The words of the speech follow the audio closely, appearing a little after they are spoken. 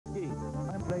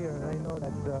player. I know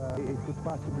that it could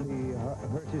possibly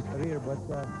hurt his career, but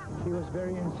he was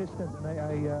very insistent, and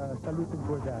I salute him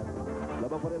for that.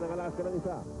 Laban pa rin ang Alaska ng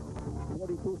isa.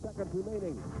 42 seconds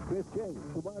remaining. Chris King.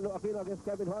 Tumalo Aquino against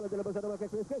Kevin Holland. Dilabasan naman kay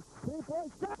Chris King.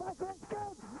 3-point shot by Chris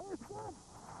King. It's good.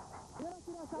 Yan ang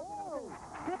sinasabi natin.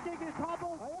 Chris King is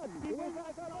hobbled. Ayan. Iwisa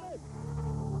na rin.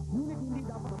 Ngunit hindi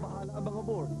dapat mabahala ang mga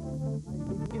board.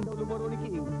 Hindi daw lumaro ni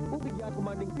King. Bigyan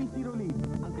commanding 3-0 lead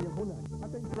ang kanyang bulan. I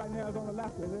think right now it's on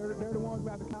Alaska. They're the ones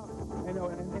about to count and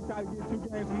try to get 2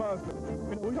 games from us.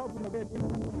 We hoping to get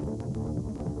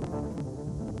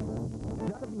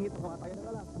Nakabingit pa tayo ng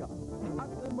Alaska at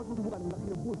masusubukan ng laki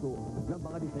ng puso ng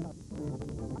mga defense.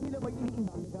 Ang nila may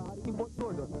iniindang nag-aaring import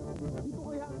Gordon. Dito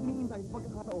kaya ang iniintay ng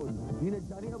pagkakataon ni na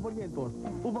Johnny Aborientos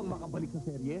upang makabalik sa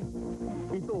serye?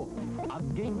 Ito ang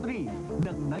Game 3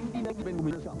 ng 1997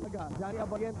 Commisioner. Johnny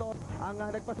Aborientos ang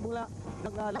nagpasimula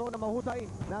ng laro na mahusay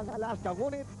ng Alaska.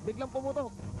 Ngunit biglang pumutok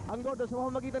ang Gordon sa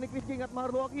pamamagitan ni Chris King at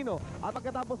Marlo Aquino. At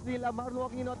pagkatapos nila Marlo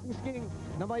Aquino at Chris King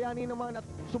namayani naman at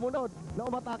sumunod na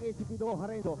umatake si Pido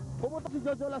Harenzo. Pumutok si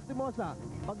Jojo Lastimosa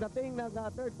pagdating ng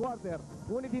third quarter.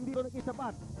 Ngunit hindi ito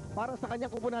nagkisapat para sa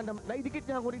kanyang kupunan na naidikit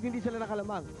niya ngunit hindi sila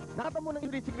nakalamang. Nakatamo ng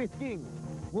injury si Chris King.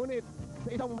 Ngunit sa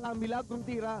isang milagrong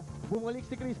tira, bumalik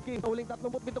si Chris King sa uling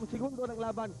 37 segundo ng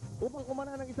laban upang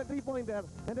kumana ng isang 3-pointer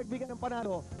na nagbigay ng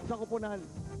panalo sa kupunan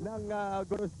ng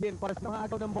Gorosdin para sa mga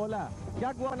agaw ng bola.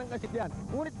 Gagawa ng kasit yan.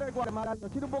 Ngunit third quarter,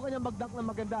 sinubukan niya mag-dunk ng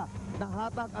maganda.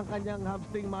 Nahatak ang kanyang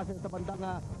hamstring muscle sa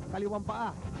bandang kaliwang paa.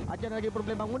 At yan naging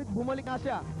problema. Ngunit bumalik nga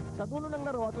siya sa dulo ng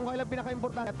laro at kung kailan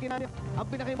pinaka-importante at kinanip ang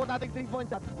pinaka-importante 3-point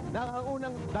shot na ang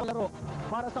unang laro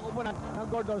para sa kupunan ng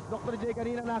Gordons. Dr. J,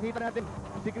 kanina nakita natin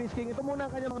si Chris King. Ito muna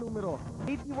ang kanyang mga numero.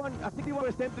 61%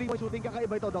 3-point shooting.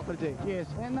 Kakaiba ito, Dr. J. Yes,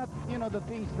 and not, the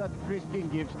things that Chris King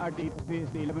gives are the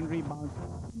 11 rebounds.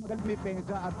 Magaling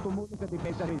depensa at tumulong sa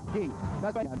depensa Chris King.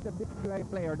 That's why he's a big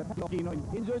player.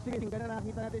 Injured si Chris King. Kaya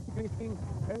nakita natin si Chris King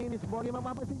in his body.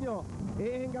 Mapapansin nyo,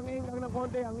 ihenggang-enggang ng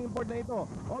konti ang import na ito.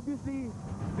 Obviously,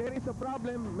 there is a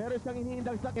problem. Meron siyang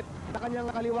iniindang sakit sa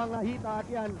kanyang kaliwang hita at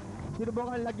yan.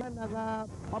 Sinubukan lagyan ng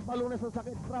pampalunas sa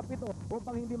sakit strap ito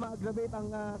upang hindi ma-aggravate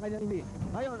ang kanyang hindi.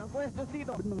 Ngayon, ang questions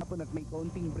dito. Mga po may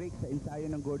kaunting break sa ensayo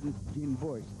ng Gordon's Gin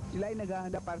Boys. Sila ay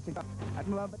naghahanda para sa at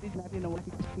mababatid natin na wala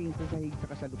si Chris King sa sahig sa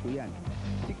kasalukuyan.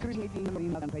 Si Chris King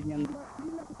rin ang kanyang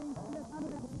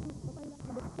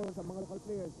sa mga local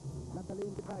players.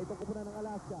 Nagtaliin kita itong kupunan ng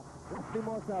Alaska.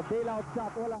 Lastimosa, bailout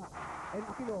shot, wala. And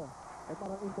Aquino,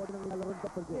 parang important ng nilalaro ng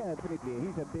Dr. J. Yeah, definitely.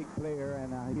 He's a big player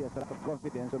and he has a lot of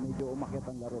confidence, so medyo umakyat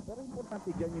ang laro. Pero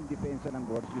importante dyan yung depensa ng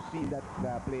Gords. You see that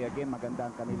play again,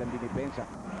 maganda ang kanilang dinepensa.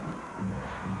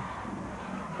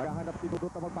 Kagahanap si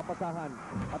Dudut na magpapasahan.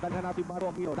 Patalhan natin Maro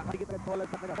Aquino. Nakakikit agad Tolan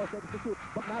sa kanya. Post to shoot.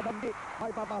 Pag nadamdi,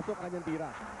 ay papasok ang kanyang tira.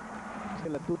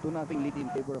 Still a 2-0 lead in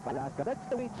favor of Alaska. That's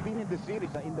the way it's been in the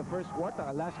series. In the first quarter,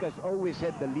 Alaska has always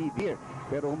had the lead here.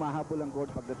 Pero humahabol ang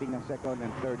Gords pagdating ng second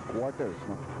and third quarters.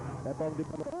 No? Ito ang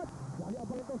diplomat. Johnny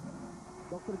Aborientos.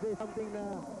 Dr. J, something na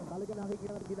talaga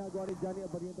nakikita natin ginagawa ni Johnny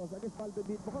Aborientos. Against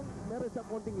Valdebit, mukhang meron siya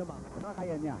konting lamang.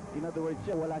 Nakakaya niya. In other words,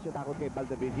 wala siya takot kay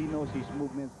Valdebit. He knows his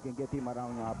movements can get him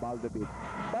around Valdebit.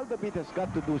 Valdebit has got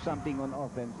to do something on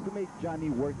offense to make Johnny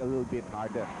work a little bit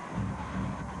harder.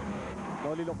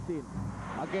 Noli Locsin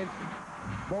against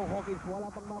Bo Hawkins.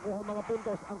 Wala pang makuha mga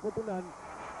puntos ang kupunan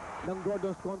ng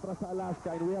Gordons kontra sa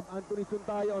Alaska. And we have Anthony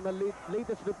Suntayo on the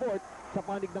latest report sa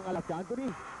panig ng Alaska.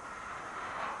 Anthony?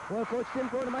 Well, Coach, still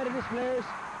for the mind of these players.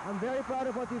 I'm very proud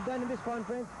of what we've done in this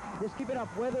conference. Just keep it up.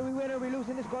 Whether we win or we lose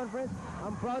in this conference,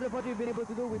 I'm proud of what we've been able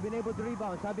to do. We've been able to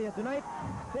rebound. Sabi niya, tonight,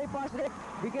 stay positive.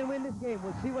 We can win this game.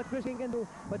 We'll see what Chris King can do.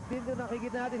 But dito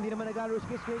nakikita natin, hindi naman nagalo si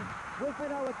Chris King. We'll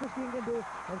find out what Chris King can do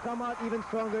and come out even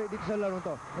stronger dito sa larong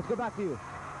to. Let's go back to you.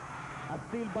 A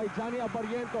steal by Johnny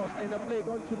Aborientos and a play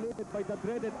consummated by the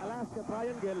dreaded Alaska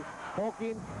Triangle.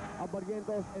 Hawkins,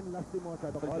 Aborientos, and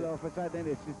Lastimosa. All of a sudden,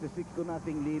 it's just a 6-0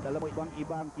 lead. Alam mo,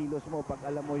 ibang-iba ang kilos mo pag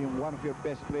alam mo yung one of your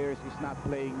best players is not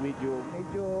playing with you.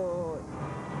 Medyo,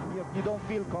 you don't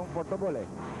feel comfortable eh.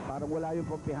 Parang wala yung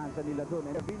kumpiyansa nila doon.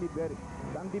 And really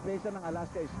ang depensa ng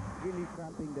Alaska is really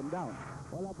cramping them down.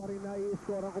 Wala pa rin na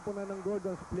i-score ang kupunan ng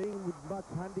Gordons playing with much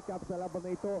handicap sa laban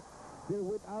na ito. They're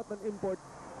without an import.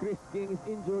 Chris King is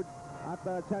injured at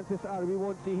chances are we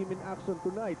won't see him in action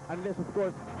tonight unless of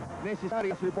course necessary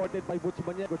as reported by Butch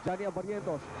Maniego. Johnny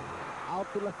Aborientos out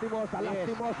to Lastimosa.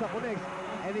 Lastimosa connects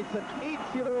and it's an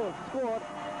 8-0 score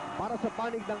para sa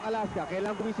panig ng Alaska.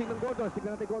 Kailangan gumising ng Gordons.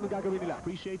 Tignan natin kung ano gagawin nila.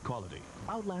 Appreciate quality.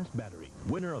 Outlast Battery,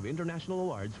 winner of international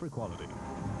awards for quality.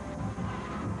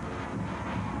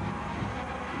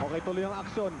 Okay, tuloy ang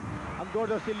aksyon. Ang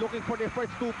Gordons still looking for their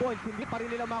first 2 points. Hindi pa rin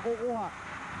nila makukuha.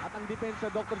 At ang depensa,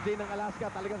 Dr. J ng Alaska,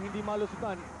 talagang hindi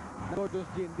malusutan ng Gordon's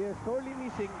Gin. They're sorely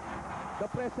missing the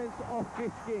presence of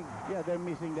Chris King. Yeah, they're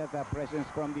missing that presence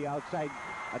from the outside.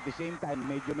 At the same time,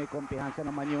 medyo may kumpiyansa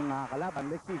naman yung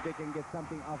kalaban. Let's see if they can get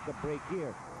something off the break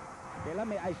here. Kailan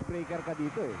may icebreaker ka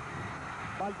dito eh.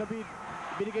 Val David,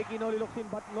 binigay kay Noli Locsin,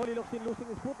 but Noli Locsin losing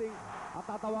his footing at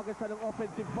tatawagan sa ng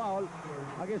offensive foul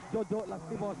against Jojo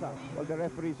Lastimosa. Well, the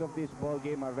referees of this ball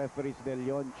game are referees De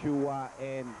Leon, Chua,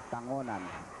 and Tangonan.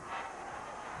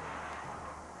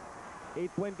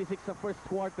 8:26 sa first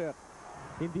quarter.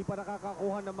 Hindi pa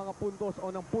nakakakuha ng mga puntos o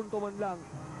ng punto man lang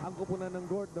ang kupunan ng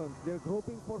Gordons. They're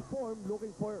hoping for form,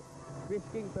 looking for Chris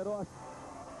King, pero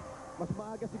mas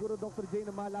maaga siguro, Dr. J,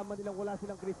 na malaman nilang wala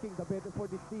silang Chris King, the better for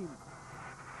this team.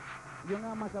 Yung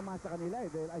nga masama sa kanila eh.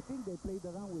 I think they played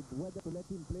around with whether to let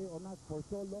him play or not for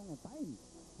so long a time.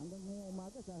 Hanggang ngayong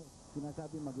umaga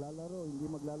sinasabi maglalaro, hindi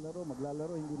maglalaro,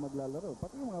 maglalaro, hindi maglalaro.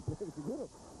 Pati yung mga players siguro.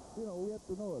 You know, we have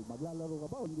to know, maglalaro ka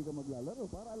ba o hindi ka maglalaro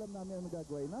para alam namin ang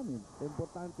nagagawin namin.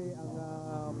 Importante ang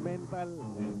mental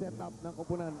setup ng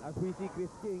kupunan. As we see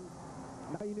Chris King,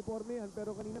 naka-uniforme yan,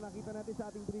 pero kanina nakita natin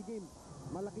sa ating pregame,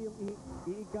 malaki yung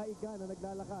iiga-iga na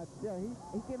naglalakad. Yeah,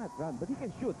 he cannot run, but he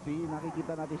can shoot. See,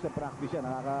 nakikita natin sa practice yan,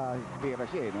 nakaka-pera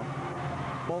siya eh, no?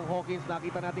 Bong Hawkins,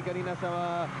 nakita natin kanina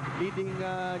sa leading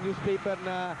newspaper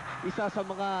na isa sa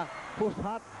mga who's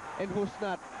hot and who's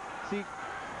not. Si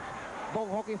Bong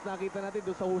Hawkins, nakita natin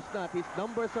doon sa who's not. His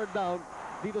numbers are down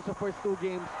dito sa first two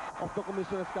games of the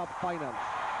Commissioner's Cup Finals.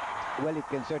 Well, it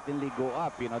can certainly go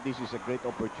up. You know, this is a great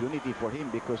opportunity for him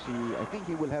because I think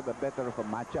he will have a better of a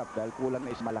matchup dahil kulang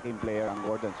na is malaking player ang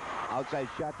Gordons.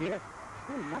 Outside shot here,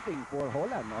 still nothing for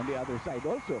Holland on the other side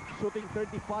also. Shooting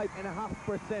 35.5%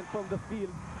 from the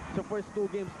field sa first two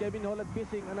games. Kevin Holland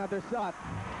missing another shot.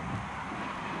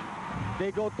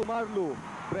 They go to Marlu.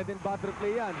 Bread and butter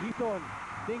play yan. Hison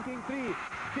thinking three.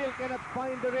 Still cannot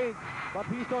find the range, but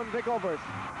Hison recovers.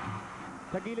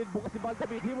 Sa gilid bukas si Val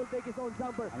David. He will take his own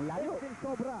jumper. Ang layo. Still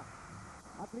sobra.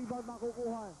 At rebound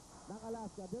makukuha ng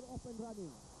Alaska. They're off and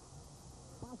running.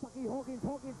 Pasaki Hawkins.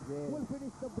 Hawkins will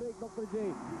finish the break, Dr.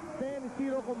 J.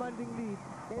 10-0 commanding lead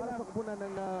para sa kupunan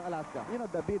ng Alaska. You know,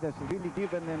 David has really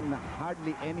given them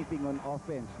hardly anything on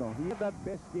offense. No, he had that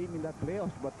best game in that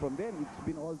playoffs, but from then it's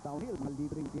been all downhill.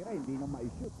 Malibring tira, hindi na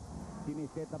ma-shoot.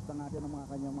 Siniset up na natin ng mga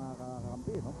kanyang mga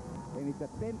kakampi, no? And it's a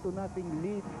 10-0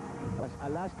 lead as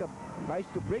Alaska tries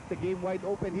to break the game wide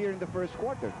open here in the first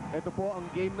quarter. Ito po ang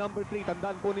game number 3.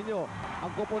 Tandaan po ninyo,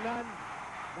 ang kupunan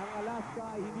ng Alaska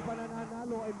ay hindi pa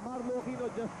nananalo, and Marlo Aquino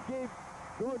just gave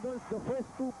Gordons the first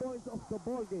 2 points of the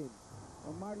ball game.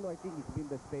 Marlo, I think he's been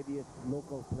the steadiest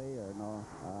local player, no?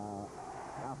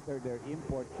 After their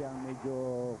import, siyang medyo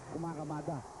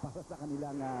kumakamada para sa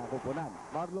kanilang kupunan.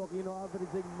 Marlo Aquino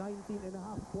averaging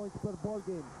 19.5 points per ball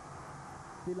game.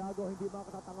 Silago hindi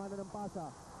makatatanganan ng pasa.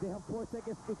 They have 4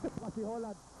 seconds to step pa si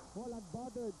Holland. Holland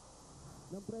bothered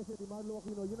ng presence ni Marlo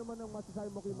Aquino. Yun naman ang masasabi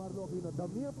mo kay Marlo Aquino. The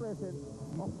mere presence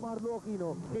of Marlo Aquino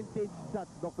can change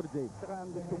shots, Dr. J. Saka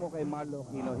ang gusto mo kay Marlo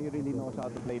Aquino, he really knows how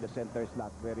to play the center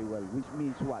slot very well, which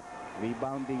means what?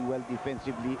 Rebounding well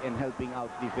defensively and helping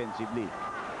out defensively.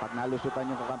 Pag nalusutan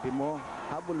yung kakampi mo,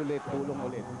 habol ulit, tulong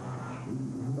ulit.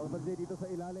 Dr. J, dito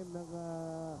sa ilalim ng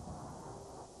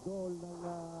goal ng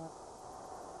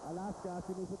Alaska,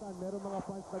 sinusutan. Merong mga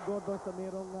fans na Gordons na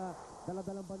merong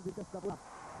daladalang banditas na pula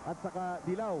at saka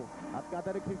dilaw. At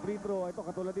katarik si free throw. Ito,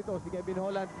 katulad dito, si Kevin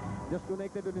Holland just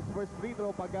connected on his first free throw.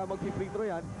 Pag mag-free throw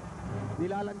yan,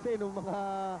 nilalansin ng mga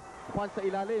fans sa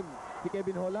ilalim si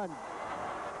Kevin Holland.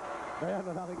 Kaya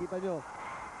nakikita nyo.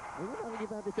 Ano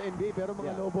nakikita natin sa NBA, pero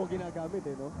mga lobo ginagamit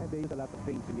no? And they use a lot of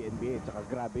things in the NBA. Tsaka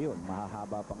grabe yun.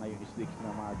 Mahahaba pa ngayon yung sticks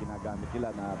na mga ginagamit nila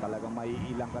na talagang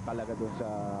maiilang ka talaga doon sa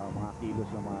mga kilos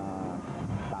ng mga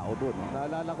tao doon. No?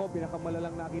 Naalala ko,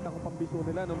 pinakamalalang nakita kong pambiso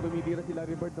nila nung tumitira sila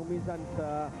Rivert nung minsan sa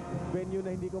venue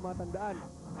na hindi ko matandaan.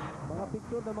 Mga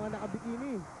picture ng mga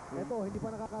nakabikini. Ito, hindi pa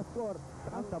nakaka-score.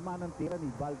 Ang sama ng tira ni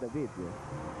Val David.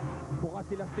 Bukas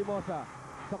sila Stimosa.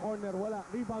 Sa corner, wala.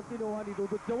 Rebound kinuha ni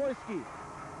Dudut Jaworski.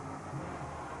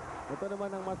 Ito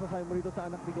naman ang masasabi mo rito sa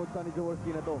anak ni Coach Sonny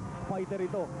Jaworski na to. Fighter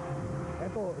ito.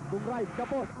 Ito, dumrive,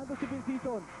 kapos. Ando si Vince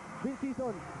Season. Vince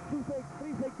Season, 2 fakes,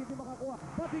 3 fakes, hindi makakuha.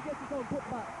 But he gets his own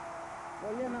putback.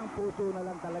 Well, yan ang puso na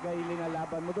lang talaga yung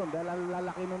linalaban mo doon. Dahil ang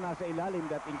lalaki nun nasa ilalim,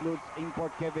 that includes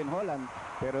import Kevin Holland.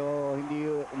 Pero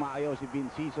hindi umaayaw si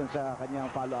Vince Season sa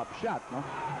kanyang follow-up shot, no?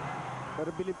 Pero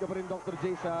believe ka pa rin, Dr.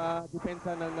 J, sa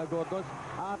depensa ng Gordons.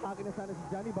 Aatake na sana si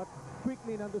Johnny, but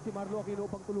quickly nandun si Marlo Aquino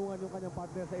upang tulungan yung kanyang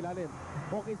partner sa ilalim.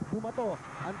 Hawkins bumato,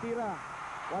 ang tira.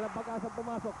 Walang pag-asang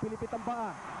pumasok, pilipit ang paa.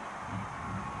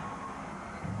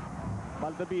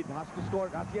 Valdebid has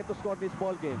yet to score this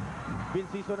ball game. Vin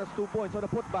Season has 2 points on the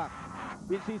putback.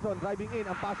 Vin Season driving in.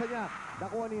 Ang pasa niya,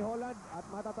 nakuha ni Holland at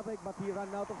matatapik, but he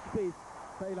ran out of space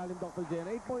sa ilalim, Dr. J. An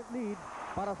 8-point lead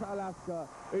para sa Alaska.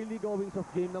 Early goings of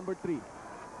game number 3.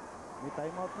 May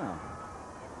timeout na.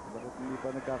 Bakit hindi pa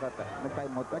nag-timeout?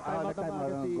 Nag-timeout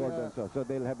Nag-timeout si, Gordon. So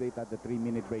they'll have it at the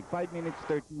 3-minute break. 5 minutes,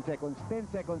 13 seconds, 10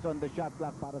 seconds on the shot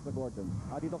clock para sa Gordon.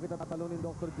 Dito kita tatalunin,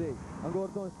 Dr. J. Ang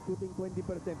Gordon shooting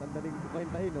 20%. Ang daling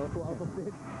kwentahin, no? 2 out of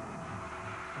 10.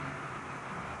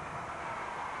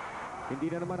 Hindi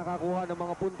na naman nakakuha ng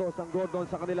mga puntos ang Gordon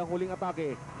sa kanilang huling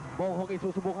atake. Monghong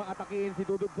isusubukang atakihin si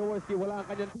Dudut Jaworski. Wala ang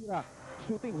kanyang tira.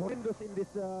 Shooting horrendous in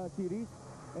this series.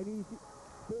 And he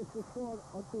fails to score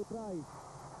on 2 tries.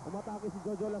 Umatake si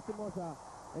Jojo Lastimosa.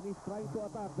 And he's trying to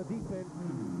attack the defense.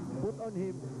 Put on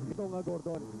him itong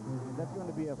Gordon. That's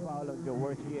going to be a foul on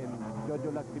Jaworski, and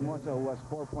Jojo Lastimosa, who has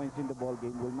 4 points in the ball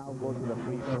game, will now go to the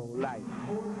free throw line.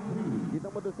 Kita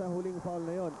mo doon sa huling foul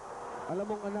na yon. Alam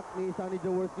mong anak ni Sonny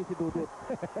Jaworski si Dudut.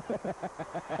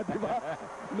 Diba?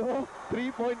 No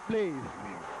 3-point plays.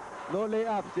 No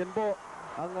layups. Yan po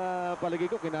ang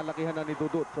palagay ko kinalakihan na ni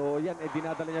Dudut. So yan,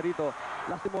 dinadala niya rito.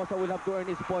 Lastimosa will have to earn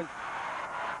his points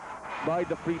by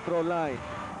the free throw line.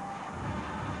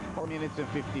 4 minutes and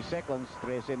 50 seconds,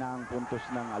 13 na ang puntos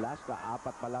ng Alaska.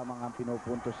 4 pa lamang ang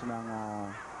pinupuntos ng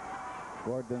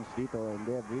Gordons dito, and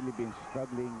they have really been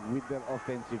struggling with their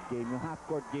offensive game. Yung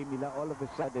half-court game nila all of a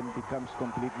sudden becomes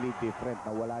completely different.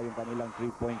 Nawala yung kanilang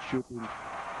 3-point shooting.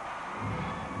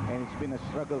 And it's been a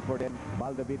struggle for them.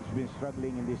 Valdebid's been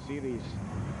struggling in this series.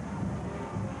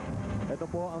 Ito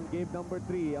po ang game number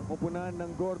 3. Ang kupunan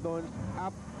ng Gordons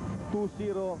up 2-0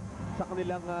 sa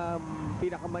kanilang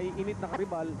pinakamaiinit na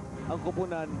karibal, ang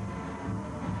kupunan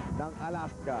ng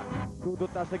Alaska.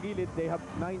 Dudut sa gilid. They have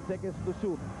 9 seconds to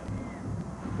shoot.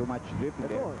 Too much drift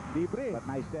there. Libre. But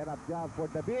nice setup job for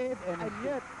David. And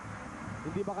yet,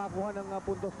 hindi makakuha ng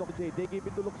puntos, Dr. J. They give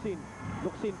it to Luxin.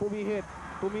 Luxin pumihit.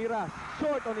 Tumira.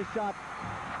 Short on his shot.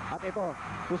 At ito,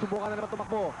 susubukan na naman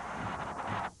tumakbo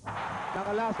ng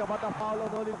Alaska, but a foul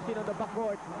on Luxin on the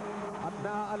backcourt. At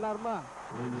naaalarma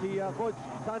si Coach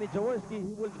Sonny Jaworski.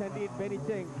 He will send in Benny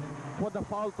Cheng for the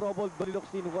foul trouble. Dolly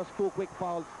Luxin was 2 quick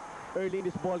fouls early in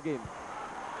this ball game.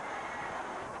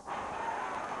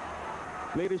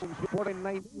 Players before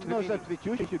 19. No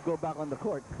substitution, should go back on the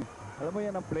court. Alam mo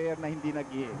yan ang player na hindi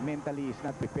mentally is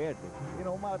not prepared. You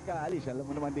know, umaot ka, alis.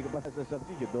 Alam mo naman, hindi ka basta sa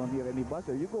substitute. Don't hear any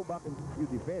buzzer. You go back and you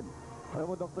defend.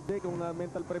 Alam mo, Dr. J, kung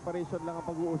mental preparation lang ang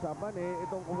pag-uusapan,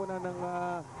 itong kumuna ng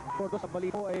Porto sa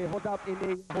Balito ay hold up in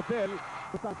a hotel.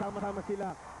 Sama-sama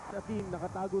sila sa team,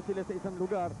 nakatago sila sa isang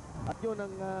lugar. At yun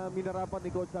ang minarapat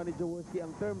ni Coach Sonny Jaworski.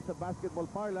 Ang term sa basketball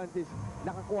parlance is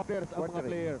naka-quarters ang mga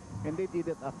player. And they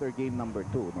did it after game number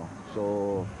 2, no? So,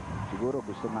 siguro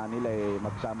gusto nga nila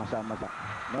magsama-sama sa...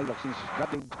 No, Luxin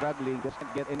struggling, just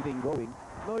can't get anything going.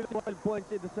 No 12 points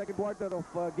in the second quarter of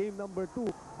game number 2.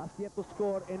 Has yet to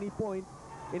score any point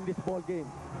in this ball game.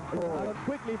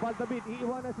 Quickly, Valdebid,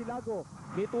 iiwanan si Lago.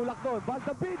 May tulak doon.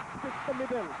 Valdebid, fits the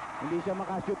middle. Hindi siya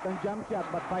makashoot ng jump shot,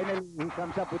 but finally he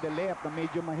comes up with a layup na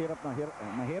medyo mahirap,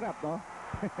 no?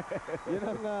 Yun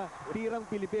ang tirang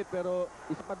Pilipit. Pero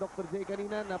isa pa, Dr. J,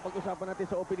 kanina na pag-usapan natin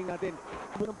sa opening natin.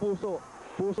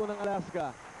 Puso ng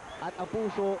Alaska at ang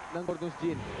puso ng Gordon's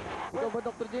Gin. Ikaw ba,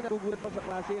 Dr. J, nagugulat pa sa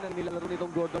klase ng nilalaro nitong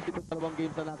Gordon itong dalawang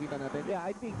games na nakita natin? Yeah,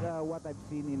 I think what I've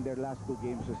seen in their last 2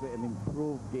 games is an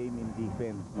improved game in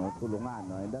defense, no?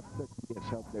 Tulungan, no? And that certainly has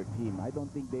helped their team. I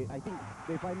think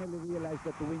they finally realized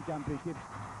that to win championships,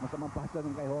 masamang pasa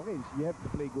ng kay Hawkins. You have to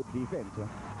play good defense.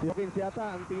 Si Hawkins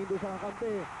yata, ang tingin doon sa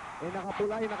kakampi,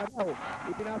 nakapulay na kadaw.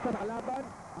 Ipinasa sa kalaban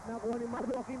at nakuha ni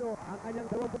Marlo Aquino ang kanyang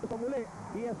 2 puntos sa muli.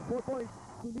 He has 4 points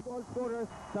to lead all scorers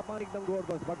sa panig ng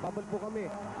Gordons. Magbabal po kami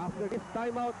after this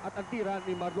timeout at ang tira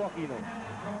ni Marlo Aquino.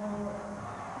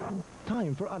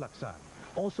 Time for Alaksan,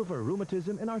 also for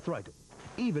rheumatism and arthritis,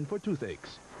 even for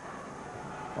toothaches.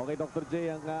 Okay, Dr.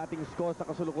 J, ang ating score sa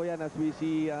kasulukuyan as we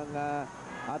see ang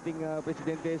ating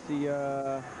presidente, si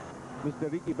Mr.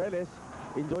 Ricky Velez,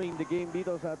 enjoying the game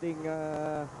dito sa ating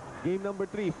game number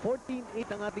 3.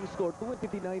 14-8 ang ating score,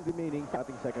 2:59 remaining sa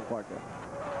ating second quarter.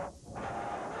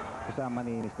 Kasama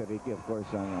ni Mr. Ricky, of course,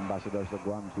 ang ambassador sa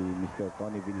Guam, si Mr.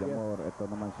 Tony Villamor. Yes. Ito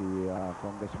naman si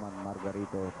Congressman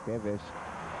Margarito Teves.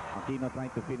 Aquino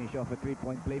trying to finish off a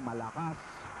 3-point play. Malakas.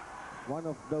 one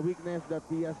of the weakness that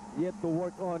he has yet to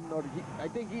work on, or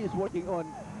I think he is working on,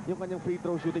 yung kanyang free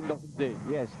throw shooting, Dr. J.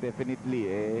 Yes,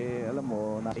 definitely. Alam mo,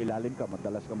 nasa ilalim ka,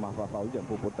 madalas kang mafa-foul dyan.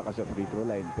 Pupunta ka sa free throw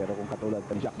line. Pero kung katulad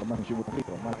ka ni Jack naman, shoot free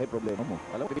throw, malaki problema mo.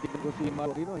 Alam mo, tinitignan ko si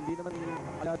Marino, hindi naman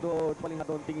alado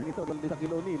palingado ang tingin nito, lalo sa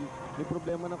Kilonil. May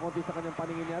problema ng konti sa kanyang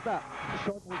paningin yata.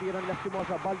 Short ng tirang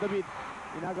Lastimosa, Baldavid,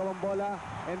 inagawang bola,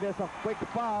 and there's a quick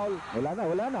foul. Wala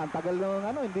na. Ang tagal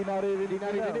ng hindi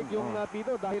Dinarinig yung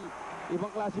pito dahil ibang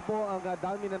klase po ang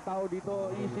dami ng tao dito.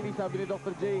 Easily, sabi ni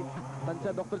Dr. J,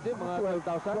 tansya Dr. J, mga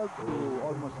 12,000 to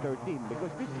almost 13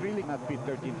 because this really not fit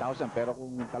 13,000, pero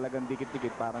kung talagang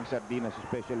dikit-dikit parang sardinas,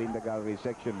 especially in the gallery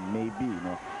section, maybe,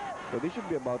 no? So this should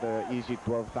be about easy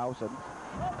 12,000.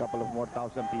 Couple of more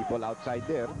thousand people outside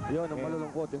there. Yun, ang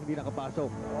malulungkot, yung hindi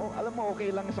nakapasok. Oh, alam mo, okay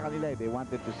lang sa kanila. They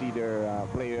wanted to see their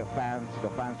fans.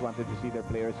 The fans wanted to see their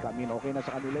players come in. Okay na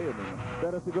sa kanila yun.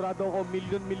 Pero sigurado ako,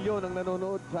 milyon-milyon ang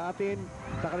nanonood sa atin,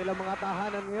 sa kanilang mga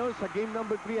tahanan ngayon, sa game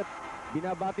number 3. At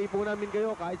binabati po namin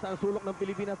kayo, kahit sa sulok ng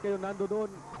Pilipinas kayo nando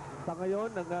doon. Sa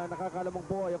ngayon, nakakalamang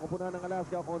po ay ang kupunan ng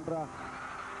Alaska kontra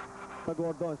sa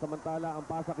Gordon. Samantala, ang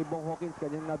pasa kay Bong Hawkins,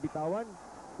 kanyang nabitawan.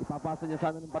 Ipapasa niya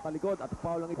sana ng patalikod at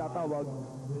foul ang itatawag.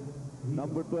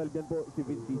 Number 12 yan po si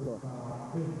Vince Season.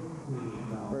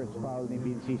 First foul ni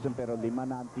Vince Season, pero 5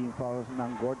 na ang team fouls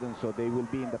ng Gordon, so they will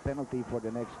be in the penalty for the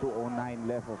next 2:09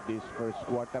 left of this first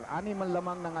quarter. 6 man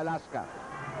lamang ng Alaska.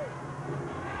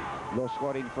 Low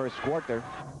scoring first quarter,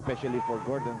 especially for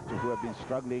Gordon who have been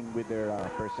struggling with their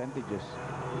percentages.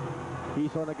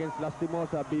 Season against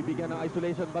Lastimosa, bibigyan ng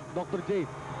isolation, but Dr. J,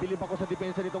 bilib ako sa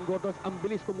depensa nitong Gordons, ang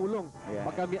bilis tumulong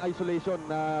pagka may isolation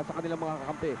na sa kanilang mga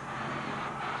kakampi.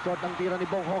 Short ang tira ni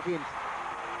Bong Hawkins.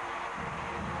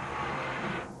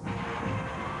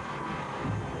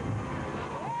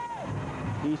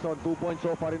 Season 2 points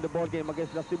so far in the ball game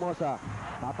against Lastimosa.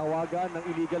 Tatawagan ng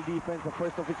illegal defense, the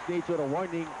first of its nature, a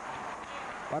warning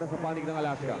para sa panig ng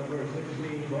Alaska.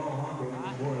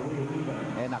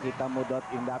 Nakita mo that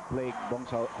in that play, Bong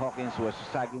Hawkins was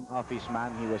sagging off his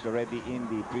man. He was already in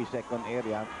the 3-second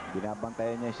area.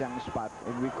 Binabantayan niya siyang spot,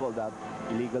 and we call that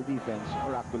illegal defense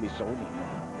or actually zoning.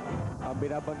 Ang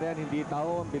binabantayan, hindi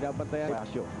tao. Ang binabantayan,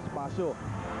 spasyo.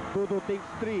 Dudut takes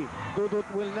 3. Dudut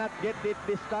will not get it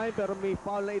this time, pero may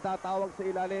foul na itatawag sa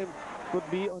ilalim. Could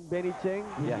be on Benny Cheng.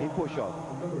 Yeah, he pushed off.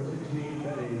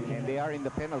 And they are in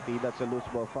the penalty. That's a loose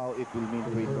ball foul. It will mean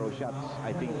free throw shots,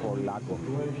 I think, for Lago.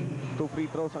 2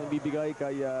 free throws ang ibibigay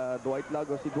kay Dwight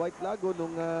Lago. Si Dwight Lago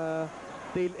nung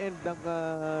tail end ng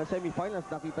semifinals,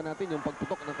 nakita natin yung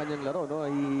pagputok ng kanyang laro. No?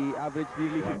 He averaged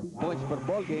nearly 15 points per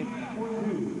ball game.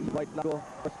 Si Dwight Lago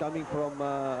was coming from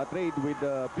a trade with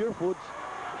Pure Foods.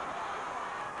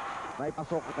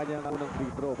 Naipasok ang kanyang unang free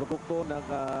throw. Produkto ng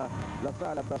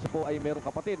Lasal. At po ay merong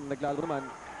kapatid naglaro naman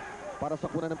para sa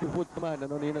kunan ng Pure Foods naman.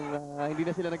 Hindi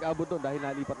na sila nag-abot doon dahil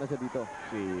nalipat na siya dito.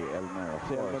 Si Elmer,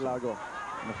 Si Elmer Lago.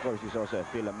 And of course, he's also a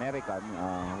Phil-American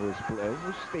who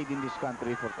stayed in this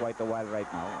country for quite a while right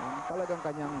now. And talagang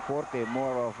kanyang forte,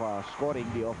 more of scoring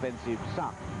the offensive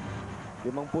sack.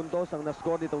 5 puntos ang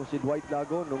na-score dito si Dwight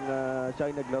Lago nung siya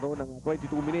ay naglaro ng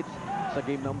 22 minutes sa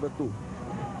game number 2.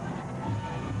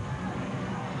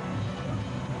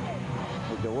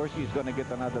 The worst he's gonna get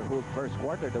another hook first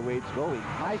quarter the way it's going.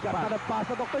 Nice pass.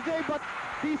 Pasa Dr. J, but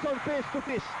Season face to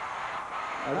fish.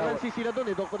 Nalansi sila doon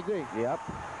Dr. J. Yep.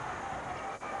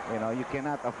 You know, you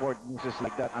cannot afford misses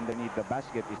like that underneath the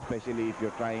basket, especially if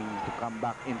you're trying to come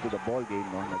back into the ball game,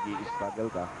 no?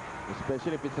 Nag-i-struggle ka.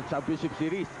 Especially if it's a championship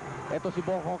series. Ito si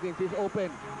Bong Hawkins is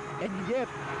open. And yet,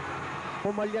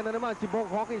 pumalya na naman si Bong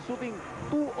Hawkins shooting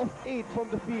 2 of 8 from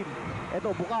the field.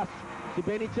 Ito, bukas. Si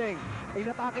Benny Cheng.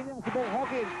 Inatake niya si Bong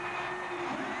Hawkins.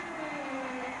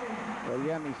 Well,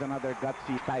 yan is another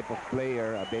gutsy type of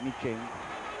player, Benny Cheng.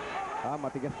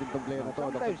 Matigas din tong player na to.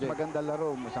 Sometimes maganda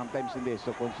laro, sometimes hindi.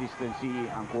 So consistency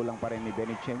ang kulang pa rin ni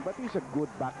Benny Cheng. But he's a good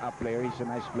backup player. He's a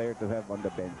nice player to have on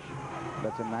the bench.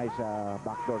 That's a nice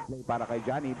backdoor play para kay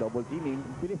Johnny. Double teaming.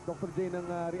 Bilis Dr. J ng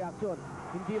reaction.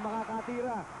 Hindi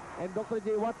makakatira. And Dr. J,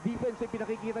 what defense ay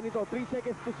pinakikita nito? 3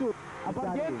 seconds to shoot.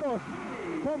 Apargentos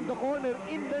from the corner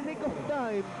in the nick of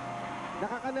time.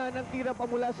 Nakakana ng tira pa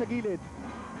mula sa gilid.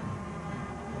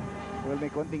 Well,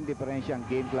 may konting diferensya ang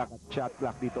game clock at shot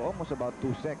clock dito. Almost about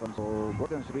 2 seconds. So,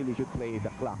 Gordons really should play the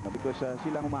clock because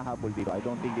silang humahabol dito. I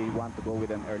don't think they want to go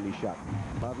with an early shot.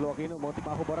 Pablo Aquino,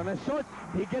 Montipaco Baranas, shot!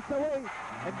 He gets away!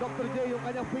 And Dr. J, yung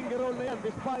kanyang finger roll na yan,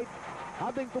 despite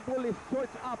having to pull his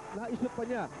shorts up, na-shoot pa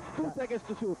niya. 2 seconds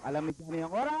to shoot. Alam ni Johnny ang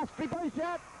oras, 3-point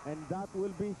shot! And that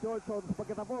will be short. So,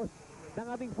 pagkatapos ng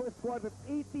ating first quarter,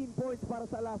 18 points para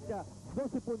sa Alaska,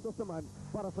 12 puntos naman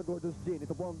para sa Gordon's Gin.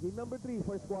 Ito po ang game number 3,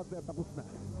 first quarter, tapos na.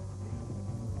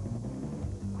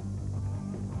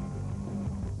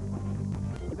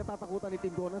 kinatatakutan ni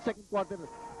Team Go ng second quarter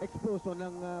explosion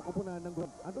ng kupunan ng Go.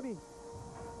 Anthony.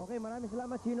 Okay, maraming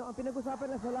salamat, Chino. Ang pinag-usapan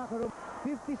lang sa locker room,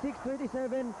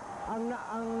 56-37 ang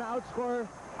na-outscore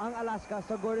ang Alaska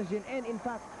sa Gordon's Gin. And in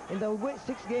fact, in the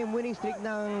 6-game winning streak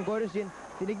ng Gordon's Gin,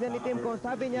 tinignan ni Tim Cone,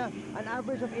 sabi niya, an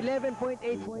average of 11.8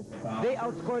 points, they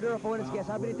outscored their opponents. Kaya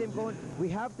sabi ni Tim Cone, we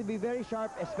have to be very sharp,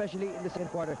 especially in the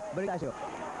second quarter. Balik tayo.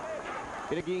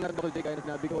 Pinag-iingat mo kay kaya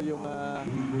sinabi ko yung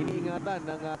iniingatan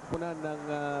ng kupunan ng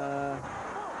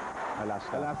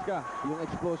Alaska. Yung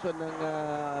explosion ng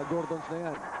Gordons na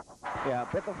yan. Yeah,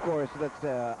 but of course, that's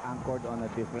anchored on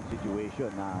a different situation.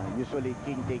 Usually,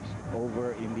 King takes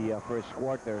over in the first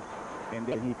quarter, and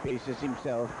then he paces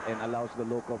himself and allows the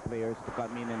local players to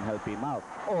come in and help him out.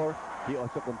 Or, he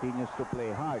also continues to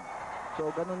play hard.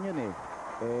 So, ganun yun eh.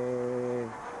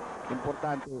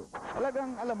 Importante.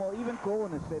 Talagang, alam mo, even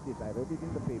Cohen has said this, I read it in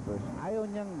the papers, ayaw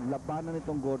niyang labanan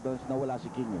itong Gordons na wala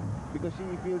si King eh. Because he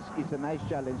feels it's a nice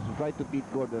challenge to try to beat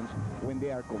Gordons when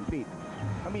they are complete.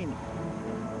 I mean,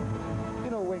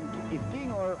 you know, if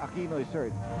King or Aquino is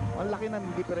hurt, ang laki ng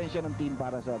diferensya ng team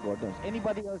para sa Gordons.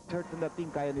 Anybody else hurt in the team,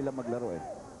 kaya nila maglaro eh.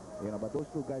 You know, but those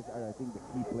two guys are, I think, the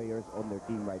key players on their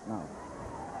team right now.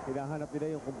 Hinahanap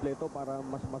nila yung kumpleto para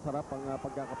mas masarap ang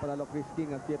pagkakapanalo. Chris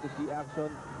King has yet to see action.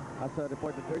 As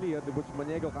reported earlier, the Butch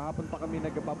Maniego, kahapon pa kami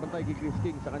nagpapantay kay Chris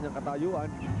King sa kanyang katayuan.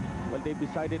 Well, they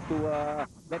decided to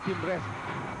let him rest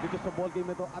dito sa ball game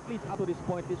ito. At least up to this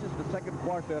point, this is the second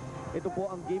quarter. Ito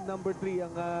po ang game number 3,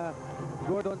 ang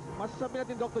Gordon. Masasabi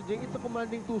natin, Dr. J, it's a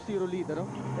commanding 2-0 lead, ano?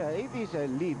 Yeah, it is a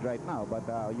lead right now, but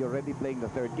you're already playing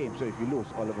the third game. So if you lose,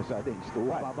 all of a sudden, it's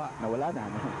 2-1. Nawala na,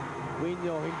 no? Win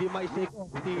nyo, hindi maisik.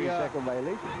 3-second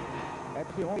violation. At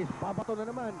si Hockey, pabato na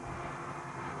naman.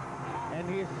 And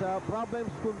his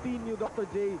problems continue, Dr.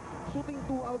 J. Shooting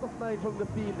 2 out of 9 from the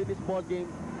field in this ball game,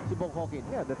 si Bong Hawkins.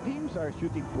 Yeah, the teams are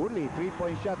shooting poorly.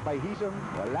 3-point shot by Hison,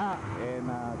 wala. And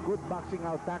good boxing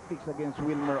out tactics against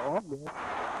Wilmer Ong.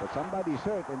 But somebody's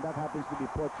hurt, and that happens to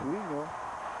be Poch Wino.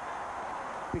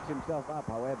 Picks himself up,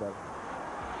 however.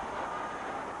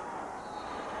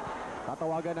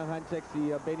 Tatawagan ng handshake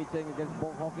si Benny Cheng against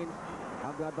Bong Hawkins.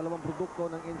 Ang dalawang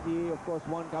produkto ng NCAA, of course,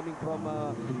 one coming from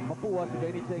Papua, si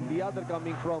Benny Cheng, the other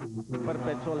coming from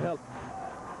Perpetual Health.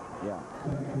 Yeah.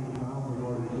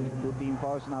 2 team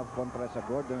fouls now contra sa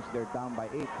Gordons. They're down by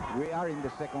 8. We are in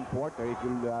the second quarter. If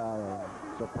you'll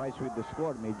surprise with the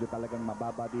score, medyo talagang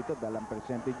mababa dito. Dalang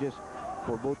percentages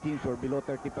for both teams were below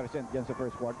 30% dyan sa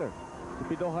first quarter. Si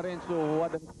Pido Harenzo, who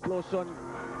had an explosion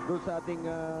doon sa ating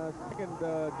second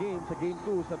game, sa game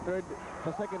 2, sa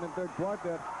second and third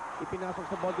quarter. Ipinasok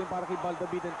sa ball game para kay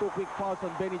Baldabid, and 2 quick fouls on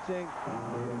Benny Cheng.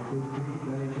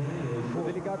 So,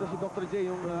 delikado si Dr. J,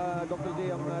 yung Dr.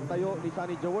 J ang tayo ni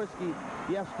Sonny Jaworski.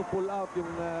 He has to pull out yung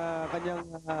kanyang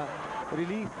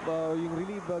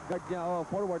relief guard niya,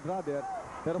 forward rather.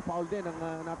 Pero foul din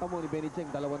ang natamo ni Benny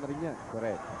Cheng, dalawa na rin yan.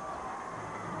 Correct.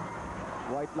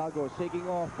 White Lago shaking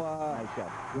off nice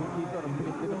shot. Vince Season. Ang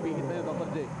bilis din ang pihit na yun, Dr.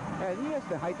 J. And he has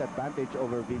the height advantage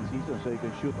over Vince Season, so he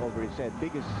can shoot over his head.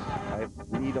 Biggest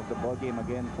lead of the ball game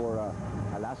again for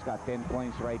Alaska, 10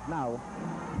 points right now.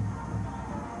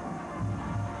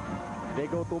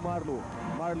 They go to Marlu.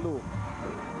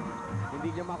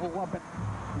 Hindi niya makukuha, but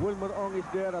Wilmer Ong is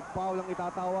there at foul ang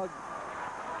itatawag.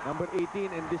 Number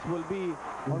 18, and this will be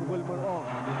on Wilmer Ong.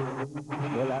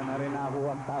 Wala na rin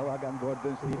ako ang tawag ang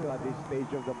Gordons dito at this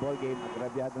stage of the ball game.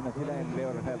 Agrabyado na sila, and they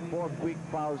have 4 quick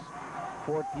fouls,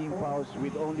 14 fouls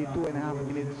with only 2.5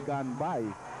 minutes gone by.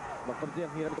 Dr. J,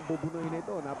 ang hirap ng bubunuhin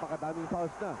ito. Napakadaming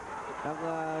fouls na ang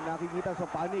nakikita sa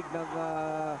panig ng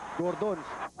Gordons.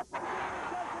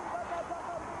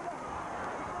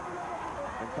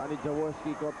 And Sonny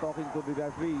Jaworski talking to the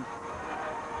referees.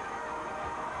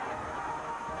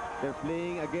 They're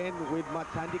playing again with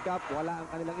match handicap. Wala ang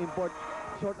kanilang import.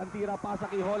 Short ang tira, pasa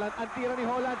kay Holland. Ang tira ni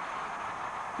Holland.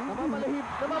 Namamalahib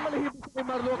kay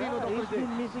Marlo Aquino, Dr. J. He's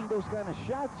been missing those kind of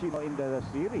shots, you know, in the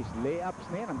series. Layups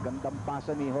na yan. Ang gandang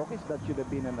pasa ni Hawkins. That should have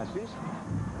been an assist.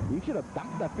 He should have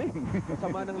dunked that thing.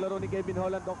 Kasama ng laro ni Kevin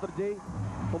Holland, Dr. J.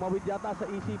 Pumawid yata sa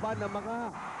isipan ng mga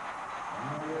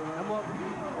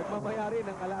nagmamayari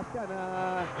ng Alaska na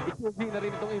isugi na rin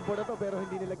itong import na to, pero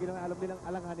hindi nila alam nilang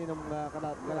alanganin ng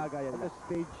kalagayan. At the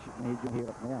stage, medyo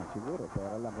hirap na yan siguro, pero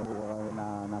alam ko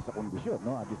na nasa kondisyon,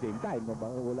 no? At the same time,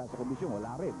 wala sa kondisyon,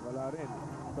 wala rin.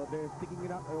 So they're sticking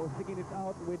it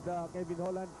out with Kevin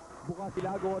Holland. Bukas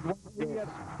Ilago at 1 year,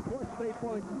 4 straight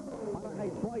points para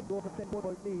kay Dwight go sa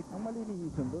 10-point lead. Ang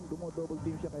malinihisan doon, dumo-double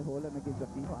team siya kay Holland against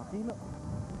Aquino.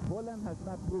 Holland has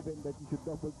not proven that you should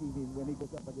double team him when he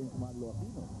goes up against Marlo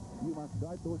Aquino. You must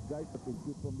guard those guys that can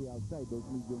shoot from the outside, those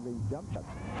medium range jump shots.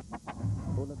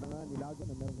 Tulad na nga, nilaga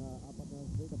na meron apat na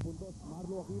straight na puntos.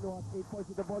 Marlo Aquino at 8 points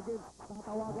in the ball game.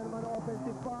 Tatawagan naman ang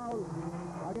offensive foul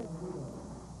against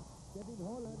Kevin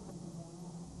Holland.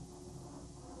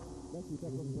 Let's see,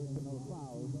 second personal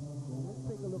foul. Let's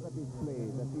take a look at this play.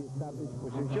 Does he establish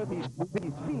position? He's moving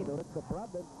his feet. So that's the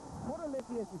problem. More or less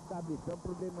he has established. Ang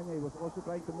problema niya, he was also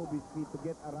trying to move his feet to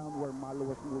get around where Marlo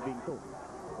was moving to.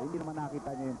 Hindi naman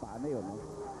nakita niya yung paa na yun. No?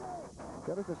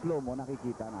 Pero sa slow-mo,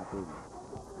 nakikita natin.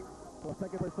 So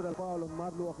second personal foul on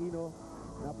Marlo Aquino.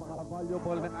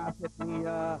 Napaka-valuable na asset ni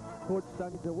Coach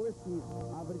Anya Jaclyn,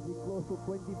 averaging close to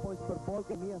 20 points per ball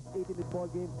game. He has 8 in the ball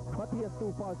game, but he has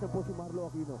 2 fouls na po si Marlo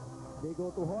Aquino. They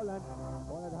go to Holland.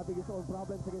 Holland having his own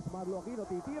problems against Marlo Aquino.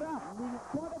 Titira!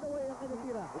 Swatted away ang kanyang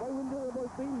tira. Why will you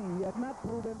avoid training? He has not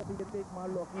proven that he can take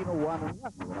Marlo Aquino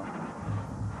one-on-one.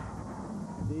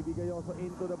 Davey Gayoso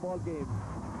into the ball game.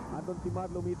 Andon si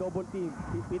Marlo, may double team.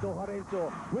 Pito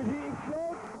Harencio. Will he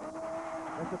explode?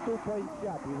 That's a 2-point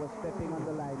shot. He was stepping on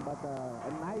the line, but a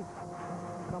nice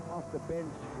come off the bench.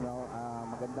 You know,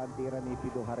 magandang tira ni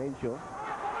Pido Harencio.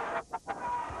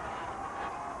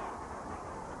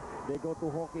 They go to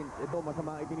Hawkins. Ito,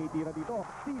 masama itinitira dito.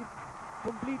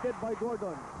 Completed by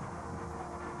Gordon.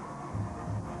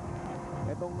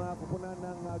 Itong kupunan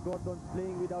ng Gordon's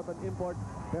playing without an import,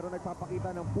 pero nagpapakita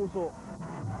ng puso.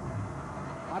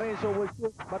 Harencio will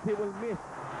shoot, but he will miss.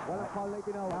 Walang foul na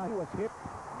itinawag. He was hit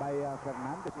by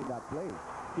Fernandez in that play.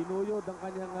 Tinuyod ang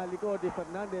kanyang likod ni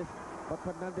Fernandez, but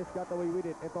Fernandez got away with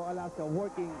it. Ito Alaska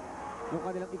working yung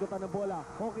kanilang ikutan ng bola.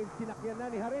 Hawkins sinakyan na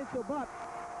ni Harencio, but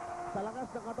sa lakas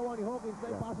ng katawan ni Hawkins,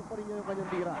 naipasok pa rin niya yung kanyang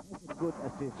tira. Good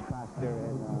assist pass there,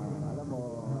 and alam mo,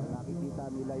 nakikita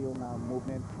nila yung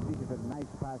movement. This is a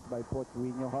nice pass by Coach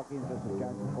Wino. Hawkins has a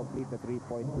chance to complete the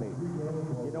 3-point play.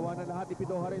 Ginawa na lahat ni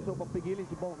Pido Harencio pagpigilin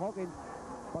si Bong Hawkins,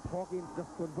 but Hawkins just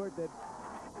converted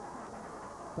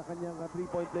sa kanyang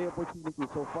 3-point play opportunity.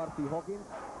 So far si Hawkins,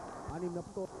 6 na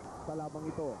po sa labang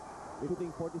ito.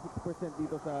 Shooting 46%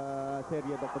 dito sa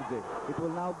serye, Dr. J. It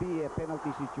will now be a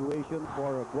penalty situation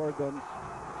for Gordons.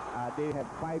 They have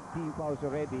 5 team fouls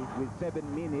already with 7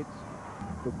 minutes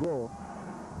to go.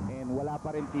 And wala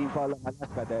pa rin team foul ang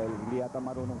Alaska dahil hindi yata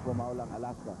marunong pumaul ang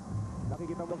Alaska.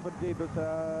 Nakikita mo, Dr. J, doon sa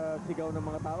sigaw ng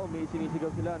mga tao, may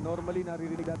sinisigaw sila. Normally,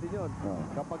 naririnig natin yun.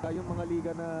 Kapag yung mga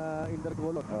liga na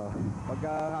intercolor, pag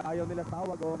ayaw nila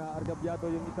tawag o naargabyado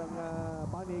yung isang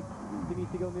panig,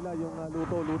 sinisigaw nila yung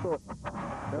luto-luto.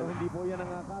 Pero hindi po yan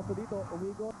ang kaso dito.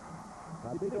 Umigot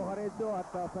si Pido Harencio at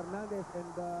Fernandez,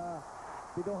 and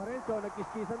Pido Harencio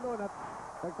nagkiskisan doon at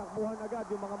nagtakbuhan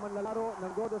agad yung mga manlalaro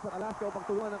ng Godos at Alaska upang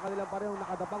tulungan ng kanilang parehong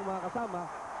nakadapang mga kasama.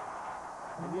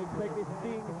 And we expect these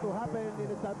things to happen in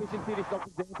the championship series, Dr.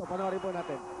 J. Ito, panoorin po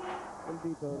natin. Well,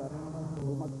 dito,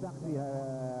 bumagsak si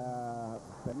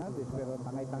Fernandez, pero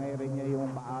tangay-tangay rin niya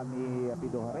yung paa ni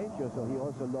Pido Harencio, so he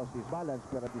also lost his balance.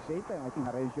 Pero at the same time, I think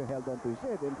Harencio held on to his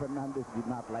head, and Fernandez did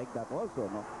not like that also,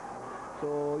 no?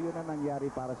 So, yun ang nangyari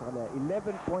para sa kanila.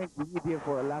 11-point lead here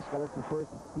for Alaska. That's the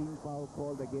first team foul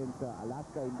called against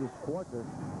Alaska in this quarter.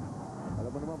 Alam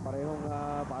mo naman, parehong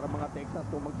para mga Texas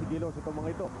kung magsigilos itong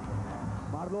mga ito.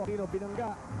 Marlo Aquino,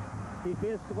 binangga. He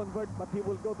fails to convert, but he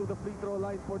will go to the free throw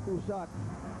line for 2 shots.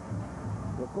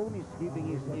 So, Cone is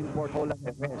giving his import Holland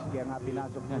a rest. Kaya nga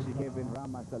pinasok niya si Kevin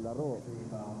Rama sa laro.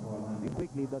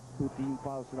 Quickly, that's 2 team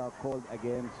fouls now called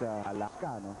against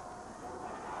Alaska, no?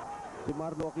 Si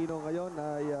Marlo Aquino ngayon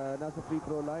ay nasa free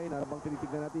throw line. Habang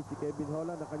tinitignan natin si Kevin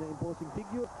Holland na kanyang imposing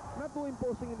figure. Not too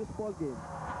imposing in this ball game.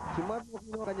 Si Marlo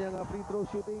Aquino, kanyang free throw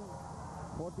shooting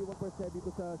 41% dito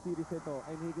sa series ito,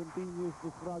 and he continues to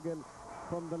struggle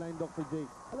from the line, Dr. J.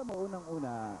 Alam mo,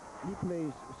 unang-una, he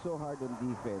plays so hard on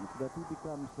defense that he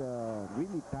becomes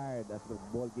really tired as the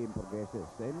ball game progresses.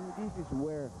 And this is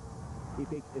where it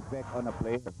takes effect on a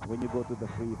player when you go to the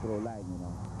free throw line, you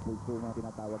know. Pulso na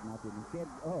tinatawag natin. Instead,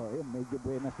 medyo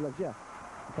buenas lang siya.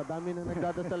 Sa dami na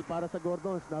nagdadasal para sa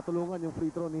Gordons, natulungan yung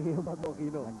free throw ni Marlo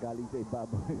Aquino. Ang galing sa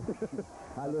ibabaw.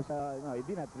 Halos, it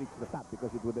did not reach the top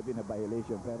because it would have been a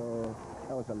violation, pero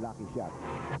that was a lucky shot.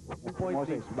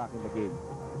 Moses back in the game.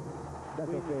 That's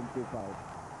offensive foul.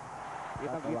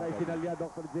 Kitang-kita yung sinalya,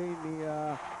 Dr. J, ni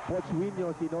Coach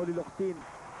Wino, si Noli Locsin.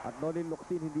 At Noli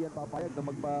Locsin, hindi yan papayag na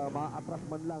ma-atras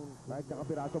man lang kahit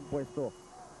kakapirasong pwesto.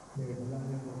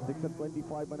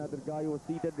 6-25, another guy who was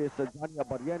seated is Jania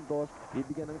Barrientos.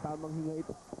 Bibigyan ng tamang hinga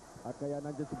ito. At kaya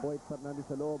nandiyan si Boyd Fernandez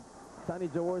sa loob. Sonny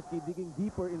Jaworski digging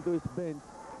deeper into his bench,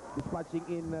 dispatching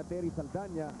in Terry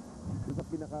Saldana. Sa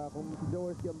pinaka, kung si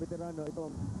Jaworski ang veterano, ito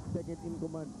ang second in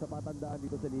command sa patandaan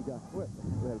dito sa liga. Well,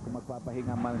 kung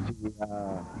magpapahinga man si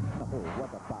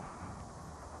what a pass.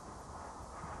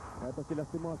 Ito si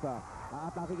Lastimosa.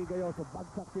 Aatake kay Gayoso.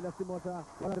 Bagsak si Lastimosa.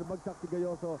 Bagsak si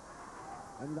Gayoso.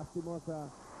 Ang Lastimosa.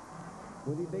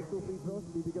 Will he take 2 free throws?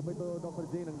 Bibigyan ba ito Dr.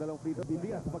 J ng 2 free throws?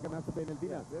 Bibigyan sapagkat nasa penalty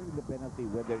na. There is the penalty,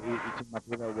 whether it's in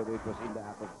Matula, whether it was in the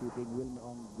act of shooting. Wilmer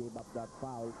Ong gave up that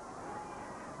foul.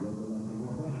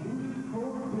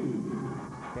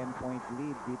 10-point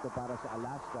lead dito para sa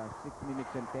Alaska. 6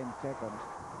 minutes and 10 seconds.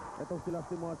 Ito si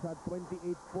Lastimosa, 28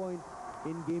 points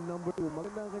in game number 2.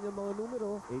 Maganda ang kanyang mga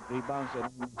numero. 8 rebounds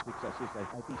and 6 assists.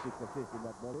 I think 6 assists in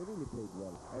that ball. They really played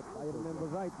well. If I remember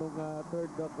right, nung third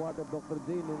quarter, Dr.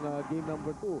 J, nung game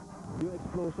number 2, yung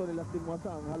explosion ni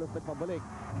Lastimosa ang halos nagpabalik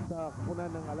sa kupunan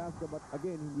ng Alaska. But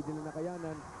again, hindi nila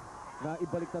nakayanan na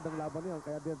ibaliktad ang laban niyan.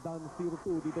 Kaya they're down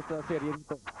 0-2 dito sa serye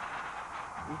nito.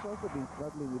 He's also been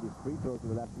struggling with his free throws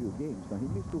in the last few games. Now, he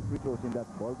missed 2 free throws in that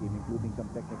ball game, including some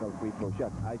technical free throw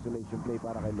shots. Isolation play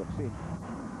para kay Locsin.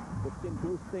 Locsin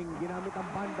boosting, ginamit ang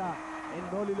banda, and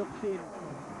Noli Locsin.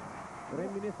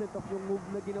 Reminiscent of yung move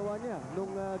na ginawa niya nung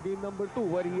game number 2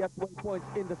 where he had 12 points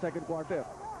in the second quarter.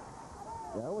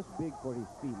 Yeah, that was big for his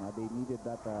team. They needed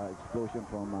that explosion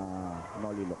from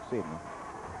Noli Locsin.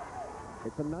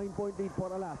 It's a 9-point lead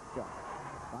for Alaska.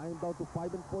 Time down to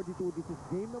 5-42. This is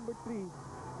game number 3,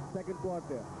 second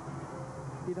quarter.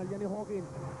 Tinalya ni Hawkins.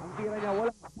 Ang tira niya,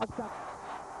 walang bagsak.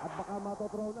 At baka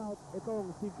mato-thrown out. Itong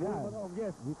si Wilmer Ong.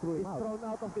 Yes, he threw him out. thrown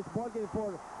out of this ball game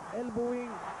for elbowing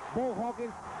Bo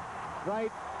Hawkins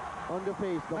right on the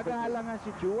face. Nag-aalangan si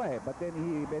Chua but then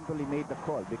he eventually made the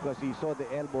call because he saw the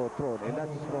elbow thrown and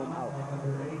that's thrown out.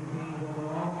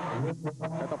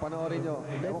 Ito, panoorin nyo.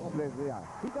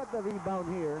 He got the rebound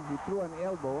here. He threw an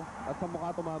elbow. At sa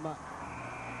mukha tumama.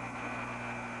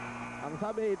 Ang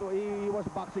sabi, ito, he was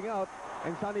boxing out.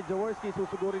 And Sonny Jaworski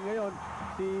susugurin ngayon.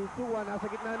 Si Chua, nasa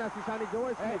gitna na. Si Sonny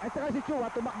Jaworski. At saka si Chua,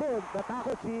 tumakbo.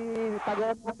 Natakot si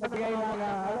Tagon. Nagbigay lang,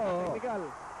 technical.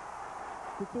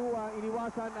 Si Chua,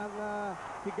 iniwasan ang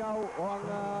sigaw o ang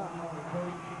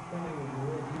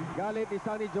galit ni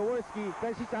Sonny Jaworski.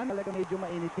 Kasi si Sonny talaga medyo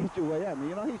mainit yung Chua yan.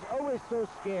 You know, he's always so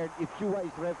scared if Chua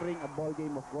is refereeing a ball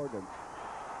game of Gordon.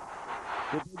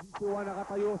 Si Chua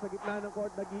nakatayo sa gitna ng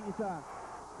court, nag-iisa.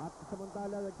 At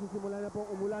samantala, nagsisimula na pong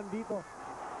umulan dito.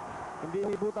 Hindi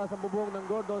ibutas ang bubong ng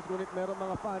Gordons, ngunit meron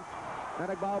mga fans na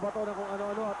nagbabato ng kung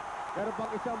ano-ano. At meron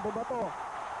pang isang bumato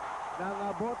ng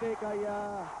bote kay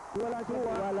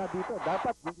wala dito.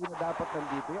 Dapat, hindi na dapat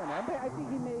nandito yan. I think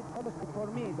he made, for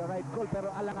me, the right call. Pero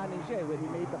alanganin siya when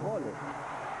he made the call.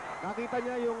 Nakita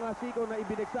niya yung siko na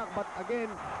ibinagsak. But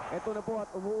again, eto na po at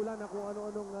umuulan na kung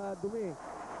ano-anong dumi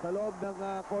sa loob ng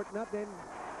court natin.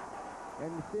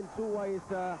 And still Chua is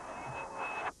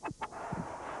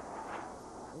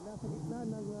nasa gitna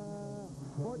ng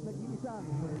court, nag-iisa.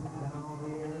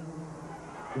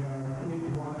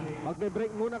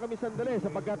 Magbe-break muna kami sandali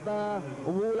sapagkat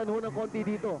umuulan ho ng konti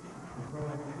dito.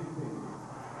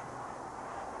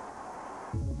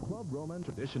 Club Roman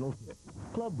traditional fit.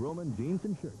 Club Roman jeans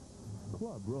and shirts.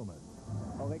 Club Roman.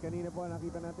 Okay, kanina po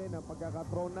nakita natin ang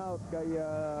pagkaka-thrown out kay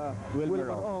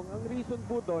Wilmer Ong. Ang reason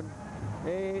po doon,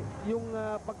 yung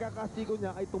pagkakasigo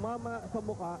niya ay tumama sa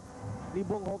mukha ni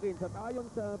Bong Hawkins. At ayon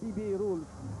sa PBA rules,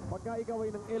 pagka ikaw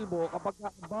ay ng elbow, kapag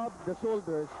above the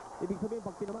shoulders, ibig sabihin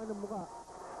pag tinamaan ng mukha,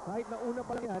 kahit na una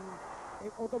pa lang yan,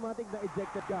 automatic na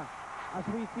ejected ka. As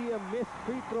we see a missed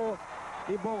free throw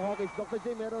ni Bong Hawkins. Dr.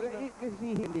 J, meron na...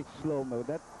 Kasi hindi slow-mo.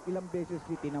 That ilang beses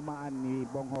si tinamaan ni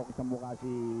Bong Hawkins sa mukha si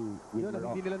Wilmer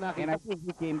Ong. Hindi nila nakita. And I think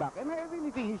he came back. And I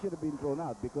really think he should have been thrown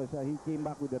out because he came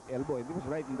back with that elbow and it was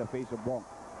right in the face of Bong.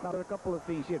 Now, there are a couple of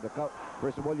things here.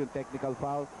 First of all, yung technical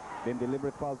foul, then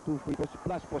deliberate foul, 2 free throws,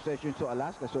 plus possession to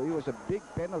Alaska. So it was a big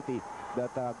penalty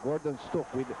that Gordon took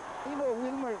with... You know,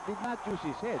 Wilmer did not use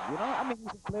his head. You know, I mean,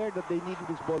 he's a player that they needed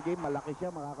this ball game. Malaki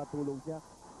siya, makakatulong siya.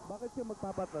 Bakit siya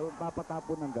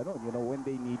magpapatapon ng gano'n, you know, when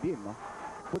they need him, no?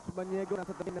 Coach Maniego,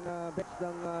 nasa tabi ng bench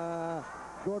ng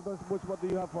Gordon's Bulls. What do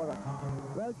you have for us?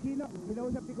 Well, Chino,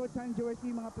 kinausap ni Coach Anya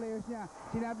Jaclyn mga players niya.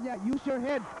 Sinabi niya, use your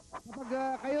head. Kapag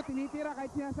kayo tinitira,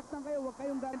 kahit sinasaktan kayo, huwag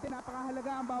kayong ganti.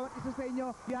 Napakahalaga ang bawat isa sa inyo.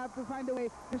 You have to find a way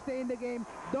to stay in the game.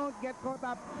 Don't get caught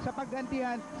up sa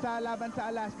paggantihan sa laban sa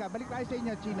Alaska. Balik tayo sa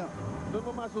inyo, Chino. Doon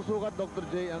mo masusukat, Dr.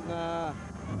 J, ang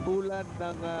tulad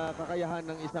ng kakayahan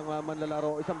ng isang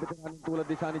manlalaro, isang veteran tulad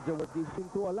ni Sonny Jaworski. He's been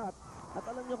through a lot. At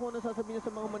alam niyo kung ano sasabihin niya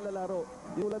sa mga manlalaro,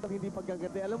 yung tulad ng hindi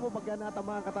pagkaganti. Alam mo, pagka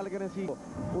natamaan ka talaga ng sigo,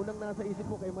 unang nasa isip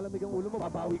mo, kay malamig ang ulo mo,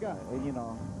 babawi ka. And you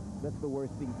know, that's the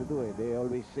worst thing to do. They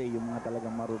always say yung mga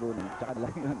talagang marunong. Tsaka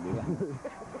lang yun, di ba?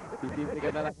 Titipri ka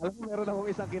na lang. Alam mo, meron akong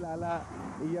isang kilala,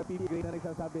 PBA na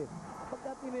nagsasabi,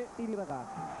 pagka tinira ka,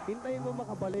 hintayin mo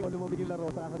makabalik o lumamig yung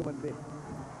laro sa kakagabante.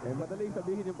 Eh, madaling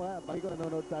sabihin yung paki ko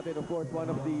nanonood sa atin. Of course,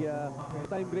 one of the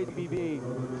time great PBA,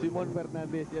 Simon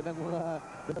Fernandez. Yan ang mga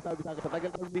nasasabi sa akin. Sa tagal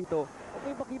ko dito,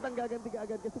 okay, pakitang gaganti ka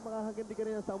agad kasi makakaganti ka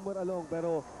na yan somewhere along.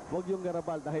 Pero huwag yung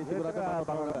garabal dahil sigurado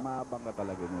mabang ka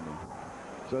talaga nun eh.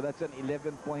 So that's an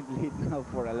 11-point lead now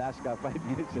for Alaska, 5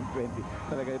 minutes and 20.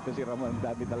 Talaga ito si Ramon,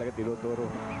 dami talaga tinuturo.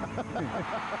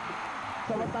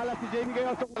 Samantala si Jamie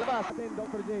Gayoso labas. Atin,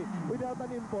 Dr. J. Without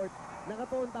an import,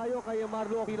 nakatuon tayo kay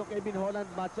Marlo Aquino, Kevin Holland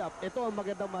matchup. Ito ang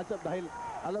magandang matchup dahil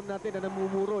alam natin na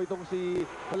namumuro itong si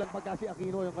walang pagkasi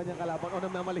Aquino yung kanyang kalaban o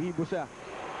namamalahibo siya.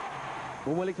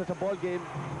 Bumalik siya sa ball game.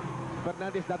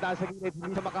 Fernandez dadaan sa gilid,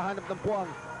 hindi siya makahanap ng puwang.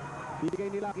 Bibigay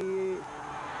nila kay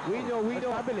Wino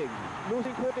traveling.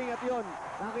 Losing footing at yon.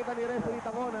 Nakita ni referee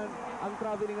Tangonan ang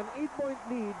traveling ng 8-point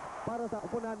lead para sa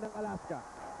upunan ng Alaska.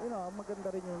 You know,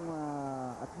 maganda rin yung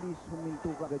at least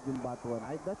huminto ka agad yung batuan.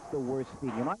 That's the worst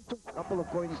thing. You know, I took a couple of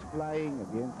coins flying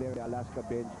against their Alaska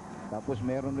bench. Tapos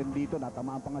meron rin dito,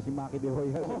 natamaan pa nga si Maki De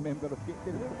Hoya, member of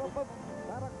Kitin.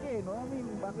 Karake, no? I mean,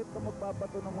 bakit ka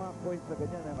magbabato ng mga coins na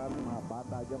ganyan? Maraming mga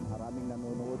bata dyan, maraming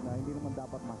nanonood na hindi naman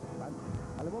dapat masaktan.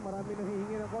 Alam mo, maraming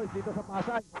nanghihingi ng coins dito sa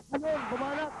Pasay. Ngayon,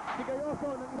 bumanat si Gayoso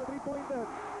ng isang 3-pointer.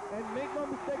 And make no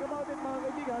mistake about it, mga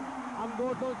kaibigan, ang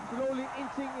Gordon slowly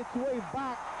inching its way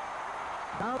back.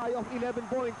 Down of 11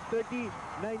 points,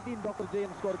 30-19, Dr. J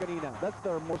ang score kanina. That's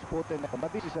their most potent. But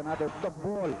this is another the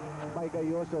ball by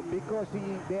Gayoso because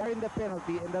they are in the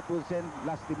penalty and that will send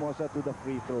Lastimosa to the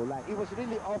free throw line. It was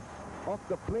really off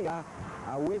the play,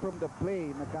 away from the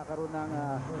play. Nagkakaroon ng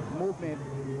movement.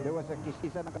 There was a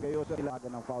kisa ng Gayoso.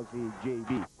 Ilagan ng foul si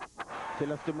JB. Si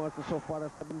Lastimosa so far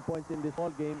as 7 points in this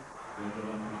ball game.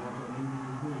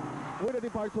 With the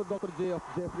departure Dr. J of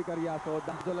Jeffrey Cariaso,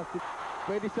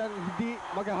 pwede siyang hindi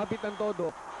maghahabit ng todo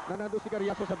na nandun si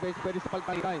Cariaso sa bench, pwede sa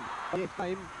paltang time. This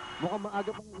time, mukhang maaga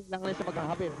pa lang sa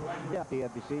maghahabit. Yeah,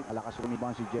 at the same, alakas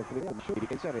umibang si Jeffrey. I'm sure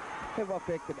have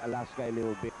affected Alaska a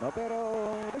little bit, no? Pero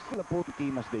they're still a potent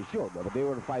team as they should. They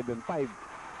were 5-5.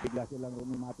 Bigla silang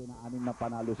rumimati ng 6 na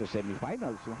panalo sa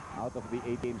semifinals, no? Out of the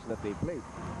 8 games that they played.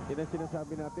 Yan ang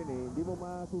sinasabi natin eh, hindi mo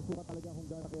masusuka talaga kung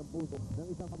gano'n kayang puso ng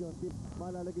isang champion team.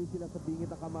 Malalagay sila sa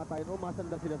bingit ng kamatayan o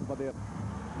masanda sila sa pader.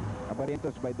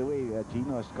 Barrientos, by the way,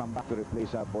 Chino has come back to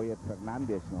replace Boyet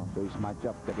Fernandez, no? So he's matched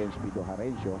up against Pido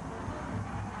Harencio.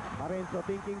 Harencio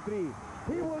thinking 3.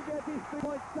 He will get his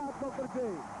 3-point shot, Dr. J.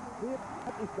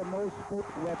 That is the most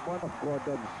potent weapon of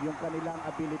Gordon's, yung kanilang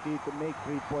ability to make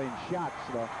 3-point shots,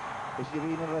 no? Si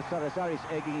Rino Razar is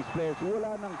egging his players.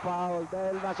 Wala ng foul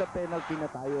dahil nasa penalty na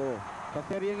tayo. Sa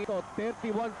seryeng ito,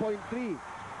 31.3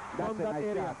 from that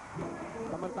area.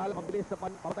 Samantala, mabilis na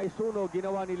patay suno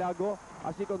ginawa ni Lago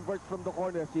as he converts from the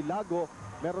corner. Si Lago,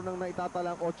 meron nang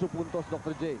naitatalang 8 puntos,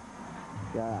 Dr. J.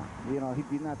 Yeah, you know, he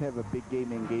did not have a big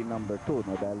game in game number 2,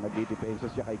 no? Dahil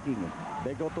nagdidepensa siya kay King.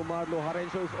 They go to Marlo.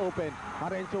 Harencio is open.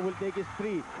 Harencio will take his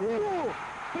 3.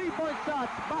 3-point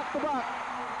shots, back to back.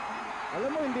 Alam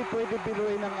mo, hindi pwede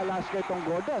biruin ng Alaska itong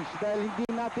Gordons dahil hindi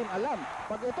natin alam.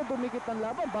 Pag ito dumikit ng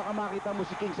laban, baka makita mo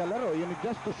si King sa laro. You need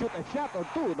just to shoot a shot or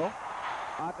 2, no?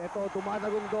 At ito,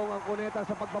 tumatagungdong ang kuneta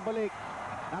sa pagbabalik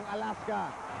ng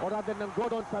Alaska o rather ng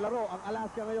Gordon sa laro. Ang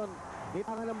Alaska ngayon,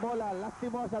 hitangan ng bola.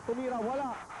 Lastimosa, tumira,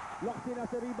 wala. Loxina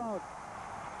sa rebound.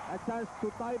 A chance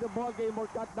to tie the ball game or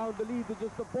cut down the lead to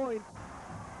just a point.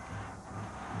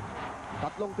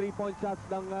 Tatlong 3-point shots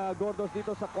ng Gordons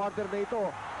dito sa quarter na ito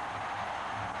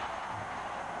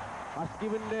has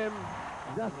given them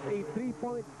just a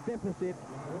 3-point deficit.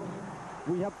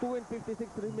 We have 2:56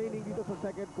 remaining dito sa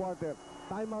second quarter.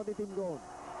 Timeout ni Team Gold.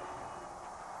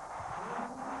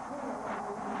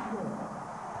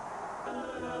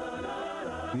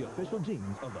 The official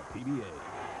teams of the PBA.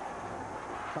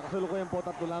 Sa kasalukuyan po,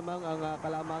 tatlo lamang ang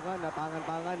kalamangan na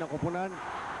tangan-tangan ng kupunan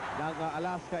ng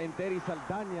Alaska and Terry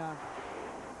Saldana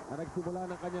na nagsimula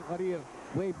ng kanyang career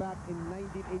way back in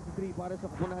 1983 para sa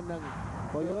kupunan ng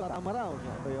Toyota Tamaraw.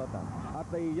 Toyota. At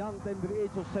a young tender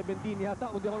age of 17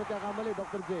 yata, kung di ako nagkakamali,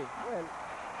 Dr. J. Well,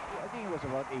 I think he was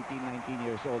about 18-19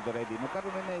 years old already.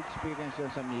 Nagkaroon na experience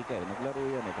yan sa Mika. Naglaro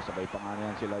yan eh. Kasabay pa nga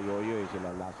yan sila Yoyo,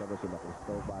 sila Lazaro, sila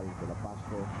Cristobal, sila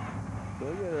Pasto.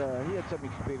 So he had some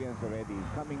experience already.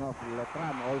 Coming off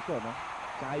Latran also, no?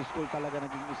 Sa high school talaga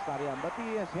naging star yan. But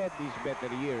he has had these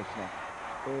better years, no?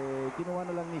 Kinuha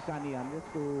na lang ni Sunny yan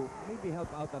just to maybe help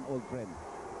out an old friend.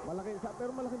 Pero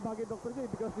malaking bagay, Dr. J,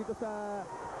 because dito sa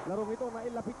larong ito,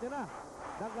 nailapit niya na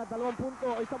ng 2 punto,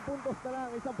 1 puntos na lang,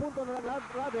 1 punto na lang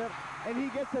rather, and he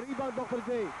gets a rebound, Dr.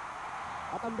 J.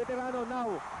 At ang veterano now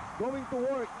going to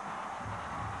work.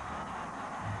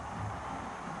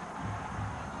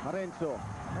 Harencio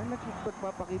Ang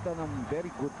nagpapakita ng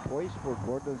very good poise for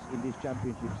Gordons in this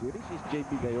championship series is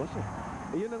JB Gayoso.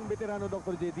 Yun ang veterano,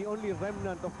 Dr. J, the only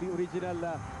remnant of the original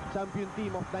champion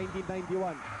team of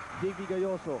 1991, JB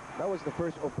Gayoso. That was the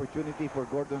first opportunity for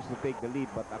Gordons to take the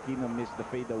lead, but Aquino missed the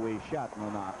fadeaway shot.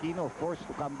 No, na Aquino forced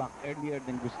to come back earlier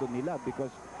than gusto nila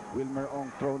because Wilmer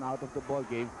Ong thrown out of the ball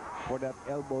game for that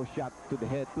elbow shot to the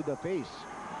head, to the face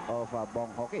of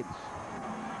Bong Hawkins.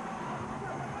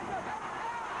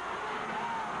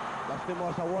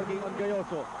 Lastimosa working on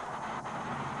Gayoso.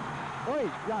 Oy,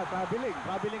 yeah, traveling.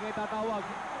 Traveling ay tatawag.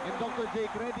 And Dr.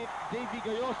 J, credit JB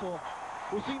Gayoso,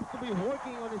 who seems to be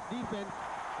working on his defense.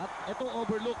 At ito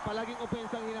overlook, palaging offense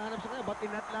ang hinahanap sa kanya. But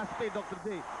in that last play, Dr. J,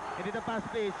 and in the fast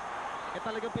pace,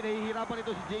 talagang pinahihirapan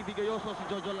ito si JB Gayoso, si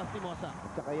Jojo Lastimosa.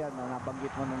 At saka yan,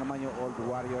 nabanggit mo na naman yung old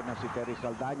warrior na si Terry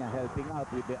Saldana helping out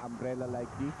with the umbrella-like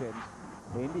defense.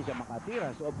 Hindi siya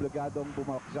makatira, so obligadong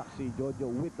bumaksak si Jojo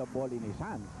with the ball in his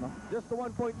hands, no? Just a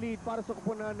 1-point lead para sa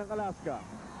kupunan ng Alaska.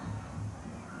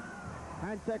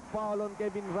 Hand check foul on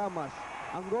Kevin Ramas.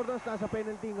 Ang Gordons nasa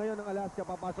penalty ngayon ng Alaska,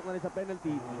 papasok na rin sa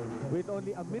penalty with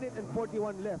only a minute and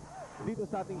 41 left dito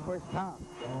sa ating first half.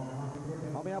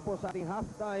 Mamaya po sa ating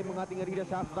halftime, ang ating Aridas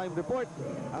halftime report,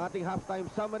 ang ating halftime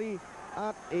summary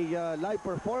at a live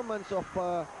performance of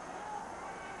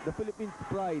the Philippines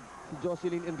Pride, si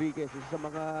Jocelyn Enriquez, isa sa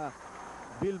mga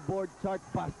Billboard chart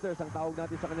busters ang tawag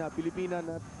natin sa kanya, Pilipina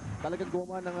na talagang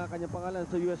gumawa ng kanyang pangalan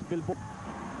sa US Billboard.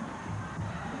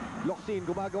 Loksin,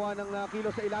 gumagawa ng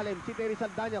kilos sa ilalim. Si Terry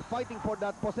Saldana fighting for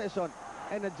that possession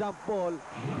and a jump ball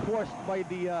forced by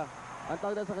the ang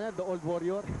tawag natin sa kanya, the old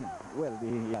warrior. Well,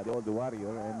 the old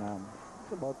warrior, and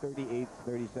it's about 38,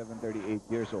 37,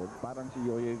 38 years old. Parang si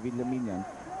Yoyo Villamin yan.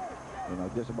 You know,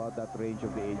 just about that range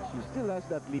of the age. He still has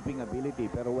that leaping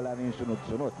ability, pero wala na yung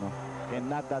sunod-sunod, no? And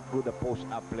not that good a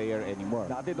post-up player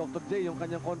anymore. Dati, Dr. J, yung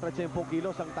kanyang kontra-tiyempong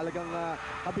kilos ang talagang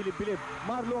kabilib-bilib.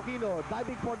 Marlo Aquino,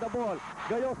 diving for the ball.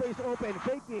 Gayoso is open,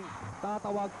 faking.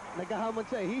 Tatawag, nagkahaman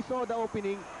siya. He saw the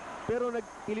opening, pero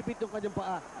nag-ilipit yung kanyang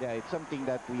paa. Yeah, it's something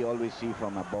that we always see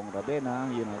from Bong Radena.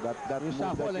 You know, that move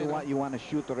shuffle, that you want to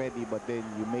shoot already, but then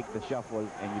you make the shuffle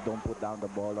and you don't put down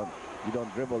the ball, you don't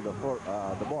dribble the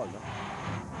ball. No?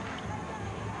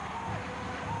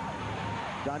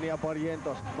 Johnny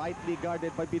Aparientos, tightly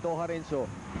guarded by Pito Harenzo,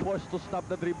 forced to stop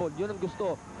the dribble. Yun ang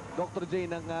gusto, Dr. J,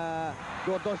 ng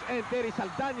Gordons. And Terry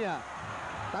Saldana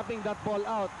tapping that ball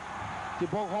out. Si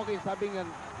Bong Hawkins having a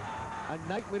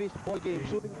nightmarish ball game,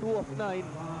 shooting 2 of 9.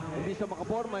 Hindi siya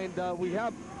makaporma, and we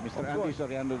have Mr. Andy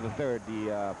Soriano III,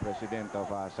 the president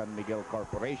of San Miguel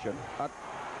Corporation. At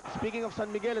speaking of San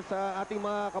Miguel, sa ating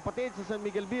mga kapatid sa San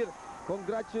Miguel Beer,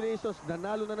 congratulations,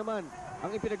 nanalo na naman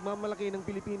ang ipinagmamalaki ng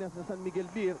Pilipinas sa San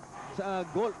Miguel Beer sa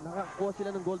gold. Nakakuha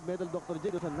sila ng gold medal, Dr.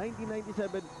 J, sa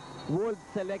 1997 World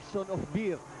Selection of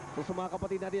Beer. So sa mga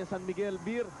kapatid natin sa San Miguel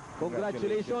Beer,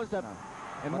 congratulations and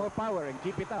more power, and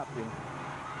keep it up.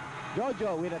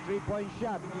 Jojo with a 3-point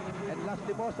shot, and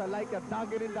Lastimosa like a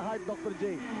dagger in the heart, Dr.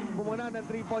 J. Pumuna ng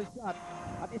 3-point shot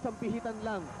at isang pihitan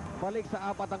lang balik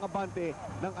sa 4 ang abante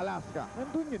ng Alaska.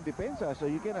 Nandun yung depensa, so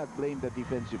you cannot blame the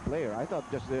defensive player. I thought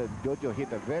just Jojo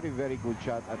hit a very, very good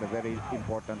shot at a very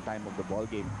important time of the ball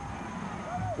game.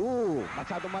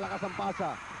 Masyadong malakas ang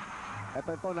pasa.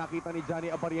 Ito, nakita ni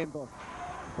Johnny Aparientos.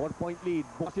 4-point lead,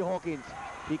 bukas si Hawkins.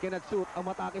 He cannot shoot.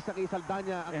 Ang matake sa kay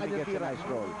Saldana ang kanyang tira. Nice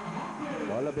roll.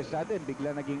 All of a sudden,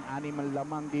 bigla naging animal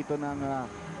lamang dito ng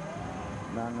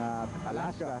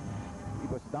Alaska. It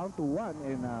was down to 1,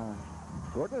 and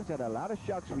Gordons had a lot of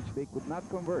shots which they could not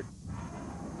convert.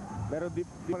 Pero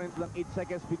difference lang 8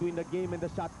 seconds between the game and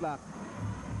the shot clock.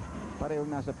 Parehong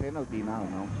nasa penalty now,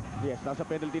 no? Yes, nasa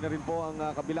penalty na rin po ang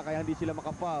kabila, kaya hindi sila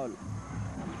maka-foul.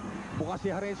 Bukas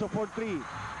si Harenzo for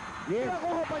 3. Yes.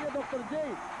 Nakuha pa niya, Dr. J.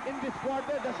 In this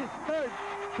quarter, that's his third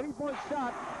 3-point shot.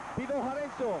 Pino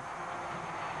Harenzo.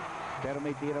 Pero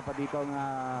may tira pa dito ang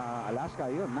Alaska.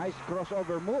 Yun, nice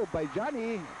crossover move by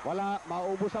Johnny. Wala,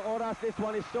 maubos ang oras. This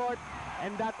one is short.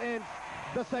 And that ends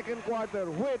the second quarter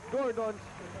with Gordons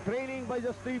trailing by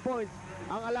just 3 points.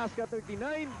 Ang Alaska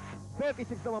 39,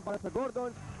 36 naman para sa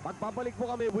Gordons. Pagpapalik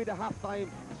po kami with a halftime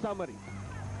summary.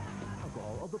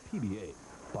 Alcohol of the PBA.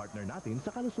 Partner natin sa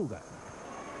kalusugan.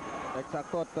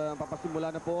 Eksakto, at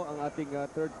papasimula na po ang ating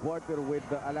third quarter with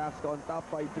Alaska on top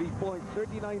by 3 points,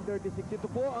 39-36.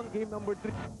 Ito po ang game number 3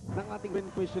 ng ating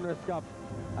Commissioner's Cup.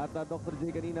 At Dr.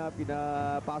 J, kanina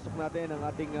pinapasok natin ang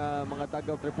ating mga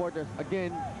dugout reporters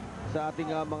again sa ating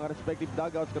mga respective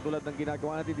dugouts, katulad ng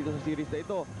ginagawa natin dito sa series na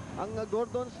ito. Ang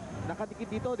Gordons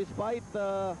nakadikit dito despite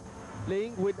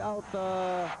playing without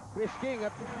Chris King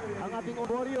at ang ating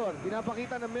warrior.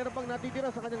 Pinapakita na meron pang natitira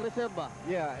sa kanyang reserba.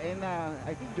 Yeah, and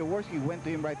I think Jaworski went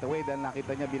to him right away dahil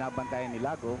nakita niya binabantayan ni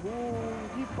Lago, who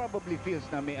he probably feels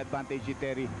na may advantage si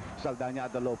Terry Saldana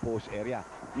at the low post area.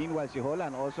 Meanwhile, si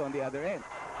Holland also on the other end.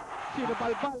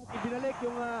 Sinupalpal at ibinalik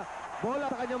yung bola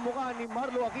sa kanyang mukha ni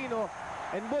Marlo Aquino.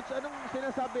 And Butch, anong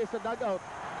sinasabi sa dugout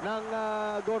ng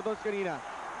Gordons kanina?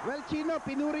 Well, Chino,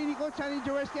 pinuri ni Coach Anya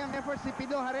Jaclyn ang efforts ni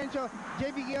Pido Harencio,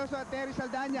 JB Gioso at Terry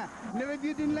Saldana.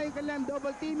 Nireview din lang yung kanilang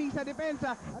double teaming sa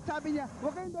depensa at sabi niya,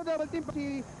 huwag kayong double team pa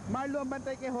si Marlo ang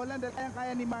bantay kay Holland dahil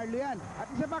kayang-kaya ni Marlo yan. At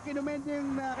isa pa, kinument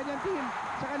yung kanyang team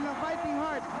sa kanilang fighting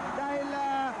heart dahil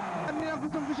kami nilang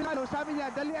gustong-gusto lalo. Sabi niya,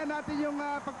 dalian natin yung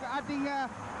ating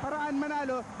paraan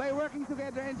manalo by working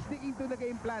together and sticking to the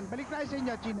game plan. Balik tayo sa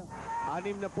inyo, Chino.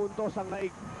 6 na puntos ang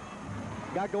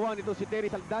gagawa nito si Terry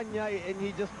Saldana, and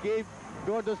he just gave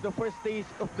Gordons the first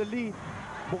taste of the lead.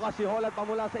 Bukas si Holland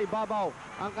pamula sa ibabaw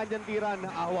ang kanyang tira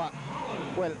na awa.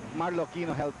 Well, Marlo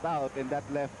Aquino helped out and that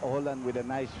left Holland with a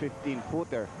nice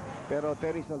 15-footer. Pero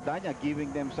Terry Saldana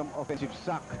giving them some offensive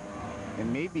suck and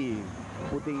maybe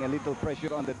putting a little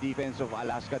pressure on the defense of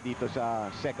Alaska dito sa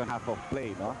second half of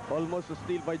play, no? Almost a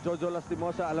steal by Jojo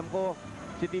Lastimosa. Alam ko,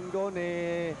 si Team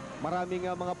Gone, maraming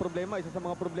mga problema. Isa sa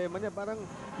mga problema niya, parang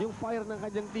yung fire ng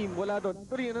kanyang team, wala doon.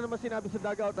 Anthony, ano naman sinabi sa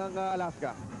dugout ng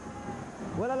Alaska?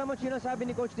 Well, alam mo, Chino, sabi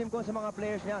ni Coach Tim Con sa mga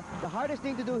players niya, the hardest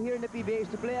thing to do here in the PBA is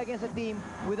to play against a team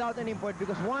without an import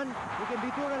because one, you can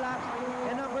be too relaxed,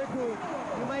 and number two,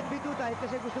 you might be too tight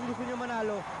kasi gustong-gusto nyo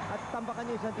manalo at tambakan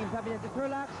nyo isang team. Sabi niya, just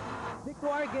relax, stick to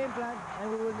our game plan, and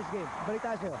we will win this game. Balik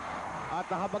tayo sa'yo. At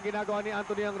habang ginagawa ni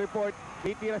Anthony ang report,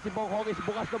 titira si Bong Hongis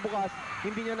bukas na bukas,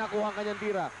 hindi niya nakuha ang kanyang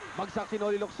tira. Bagsak si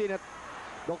Noli Locsin at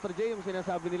Dr. J, yung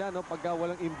sinasabi nila, no, pagka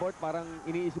walang import, parang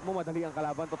iniisip mo madali ang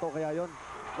kalaban. Totoo kaya yon?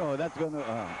 Oh, that's gonna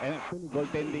and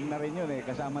goaltending na rin yun eh.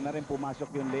 Kasama na rin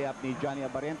pumasok yung layup ni Johnny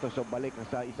Abariento. So balik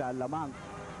sa isa lamang.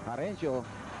 Harencio,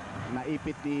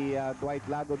 naipit ni Dwight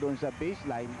Lago doon sa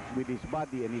baseline with his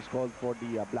body and he's called for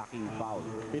the blocking foul.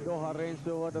 Pido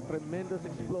Harencio had a tremendous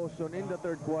explosion in the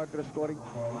third quarter, scoring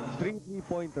 3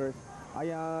 3-pointers.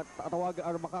 Ay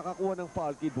makakakuha ng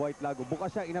foul kay Dwight Lago.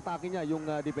 Bukas siya, inatake niya yung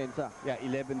depensa. Yeah,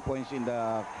 11 points in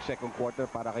the second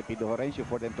quarter para kay Pido Harencio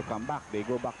for them to come back. They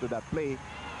go back to that play.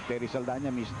 Terry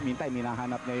Saldana, meantime,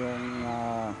 minahanap niya yung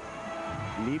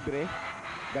libre.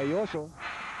 Gayoso.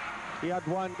 He had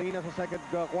one kanina sa second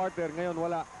quarter. Ngayon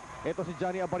wala. Ito si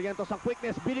Johnny Abarientos. Ang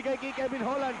quickness, binigay kay Kevin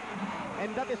Holland.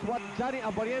 And that is what Johnny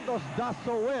Abarientos does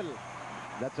so well.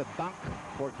 That's a dunk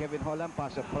for Kevin Holland.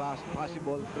 Pass a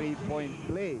possible 3-point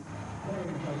play.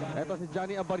 Ito si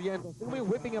Johnny Abarientos. May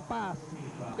whipping a pass.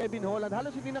 Kevin Holland.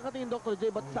 Halos hindi nakatingin Dr. J,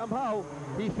 but somehow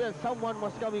he felt someone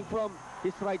was coming from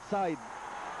his right side.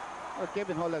 Well,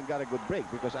 Kevin Holland got a good break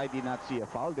because I did not see a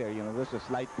foul there. You know, there's a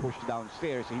slight push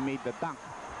downstairs. He made the dunk.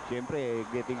 Siyempre,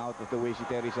 getting out of the way si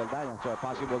Terry Saldana. So a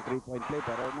possible 3-point play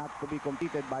pero not to be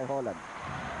completed by Holland.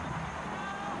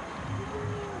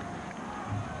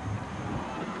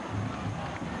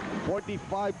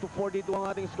 45-42 ang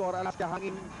ating score. Alaska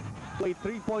hanging to a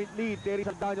 3-point lead. Terry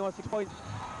Saldana has 6 points.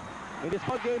 In this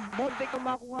ball game, Monte kang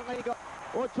makuha kayo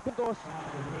 8 puntos.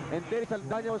 And Terry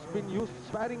Saldana has been used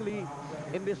sparingly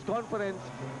in this conference.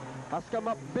 Has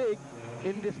come up big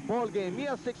in this ball game. He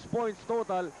has 6 points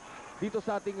total dito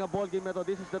sa ating ball game na to.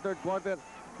 This is the third quarter.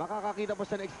 Makakakita pa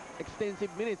siya ng extensive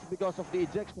minutes because of the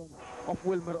ejection of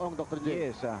Wilmer Ong, Dr.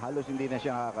 J. Yes, halos hindi na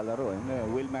siya nakakalaro. And,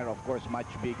 Wilmer, of course, much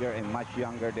bigger and much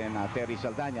younger than Terry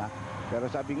Saldana. Pero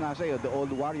sabi nga sa'yo, the old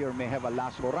warrior may have a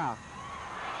last hurrah.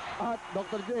 At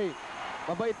Dr. J,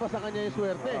 mabait pa sa kanya yung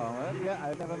swerte.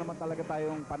 Meron naman talaga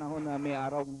tayong panahon na may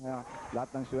araw na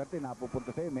lahat ng swerte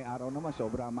napupunta sa'yo. May araw naman,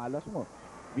 sobrang malas mo.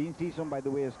 Bean Season, by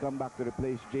the way, has come back to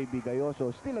replace JB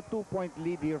Gayoso. Still a 2-point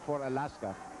lead here for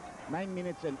Alaska. 9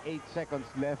 minutes and 8 seconds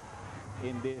left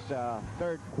in this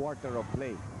third quarter of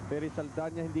play. Terry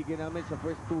Saldana hindi ginamit sa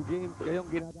first 2 games. Ngayong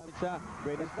ginagamit siya.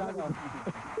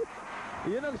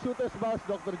 Yun ang shooter's bounce,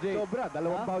 Dr. J. Sobra,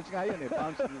 dalawang bounce nga yun eh.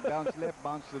 Bounce left,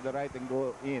 bounce to the right and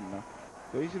go in. No?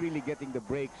 So he's really getting the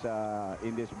breaks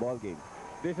in this ball game.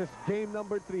 This is game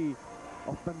number 3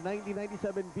 of the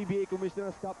 1997 PBA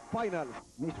Commissioner's Cup Finals.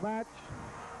 Mismatch.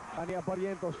 Anya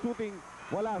Jaclyn shooting.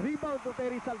 Wala. Rebound to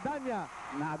Terry Saldana.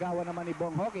 Naagawan naman ni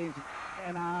Bong Hawkins.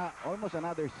 And almost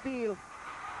another steal.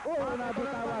 Oh,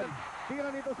 nabitawan. Tira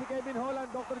nito si Kevin Holland,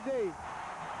 Dr. J.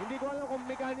 Hindi ko alam kung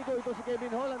mekaniko ito si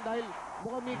Kevin Holland dahil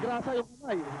mukhang may grasa yung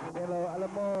kamay. Pero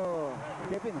alam mo,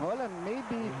 Kevin Holland may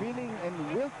be feeling and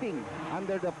wilting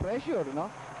under the pressure, no?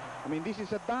 I mean, this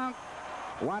is a dunk.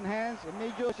 One hands.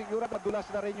 Medyo siguro madulas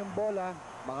na rin yung bola.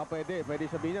 Baka pwede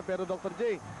sabihin niya. Pero Dr.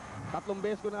 J, Tatlong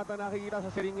beses ko na ata nakikita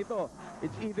sa seryeng ito.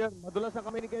 It's either madulas ang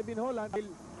kamay ni Kevin Holland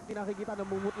dahil nakikita na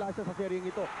mumutla siya sa seryeng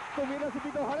ito. Tumira si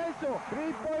Pito Harencio,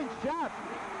 3-point shot.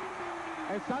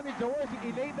 And Sonny Jaworski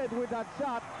elated with that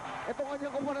shot. Itong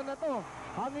kanyang kumpanan na to,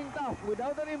 hanging tough,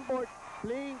 without an import,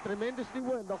 playing tremendously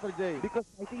well, Dr. J. Because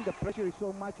I think the pressure is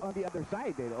so much on the other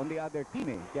side, on the other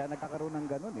team eh. Kaya nagkakaroon ng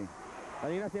ganun eh.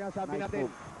 Kanina sinasabi Nice natin,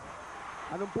 move.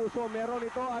 anong puso meron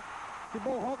ito at si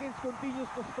Bo Hawkins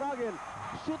continues to struggle.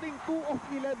 Shooting 2 of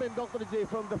 11, Dr. J,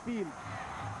 from the field.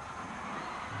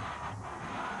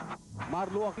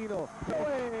 Marlo Aquino,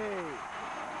 away!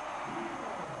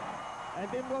 And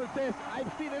Dimwell says,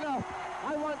 I've seen enough.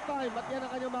 I want time. At yan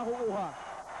ang kanyang makukuha.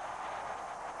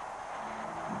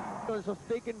 Has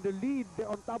taken the lead. They're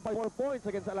on top by 4 points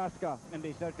against Alaska. And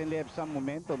they certainly have some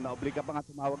momentum. Naobliga pa nga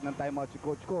tumawag ng timeout si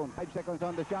Coach Cone. 5 seconds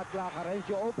on the shot clock.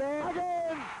 Harencio open.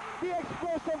 Again, the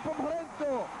explosion from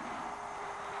Harencio.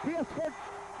 He has scored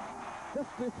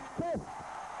just his 5th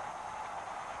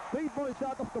 3-point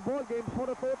shot of the ball game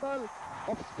for a total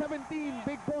of 17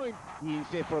 big points. He's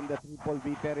from the Triple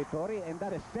B territory, and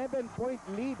that is 7-point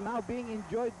lead now being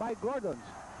enjoyed by Gordons.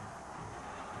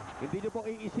 Hindi nyo po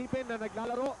iisipin na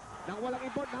naglalaro ng walang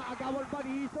import na agawan pa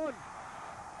ni Hison.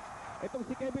 Itong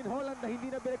si Kevin Holland na hindi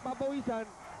na pinagpapawisan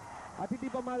at hindi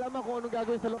pa malaman kung anong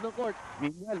gagawin sa loob ng court.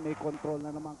 Meanwhile, may control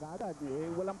na naman kaagad.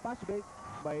 Walang pass break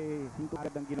by 5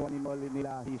 agad ang ginawa ni Noli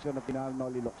nila Hison na pinal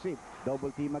Noli Locsin.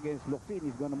 Double team against Locsin.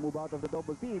 He's gonna move out of the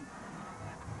double team.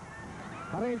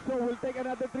 Harencio will take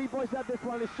another 3-point shot. This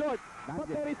one is short. But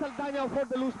there is Saldana for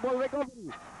the loose ball recovery.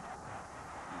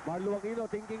 Marlo Aquino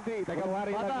thinking big.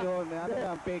 Tagawari lang yun. Ano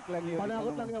yan? Fake lang yun.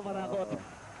 Panakot lang yun, panakot.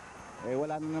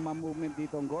 Wala na naman movement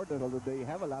dito ang Gordon, although they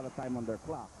have a lot of time on their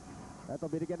clock.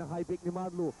 Ito, binigyan ng high pick ni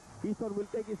Marlo. Easton will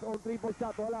take his own 3-point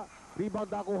shot. Wala.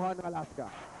 Rebound nakuha ng Alaska.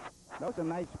 That was a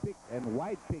nice pick and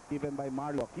wide pick given by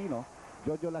Marlo Aquino.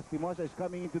 Jojo Lastimosa is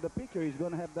coming into the picture. He's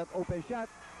gonna have that open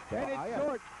shot. And it's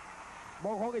short.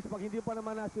 Bong Hawkins, pag hindi pa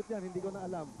naman na-shoot yan, hindi ko na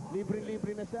alam.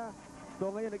 Libre-libre na siya. So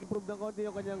ngayon, nag-improve ng konti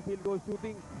yung kanyang field goal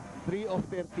shooting. 3 of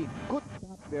 30. Good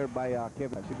shot there by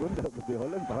Kevin. Siguro na si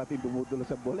Holland, parating dumudulo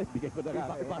sa bola. Bigay ko na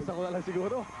lang. Ipasa ko na lang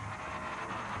siguro.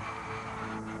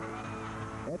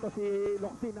 Ito si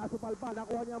Locsin, nasupal pa.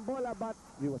 Nakuha niya ang bola, but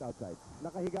He was outside.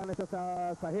 nakahiga na siya sa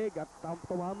sahig at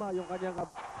tumama yung kanyang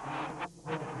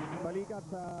balikat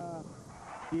sa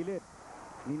gilid.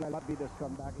 Meanwhile, Barbidos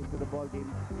come back into the ball game,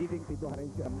 giving Pito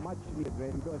Harencio a much needed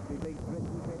rest because they play fresh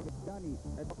defense with Johnny.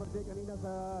 At kapag kanina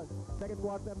sa second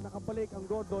quarter, nakabalik ang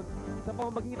Gordon sa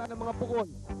pamamagitan ng mga pukol.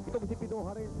 Itong si Pito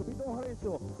Harencio. Pito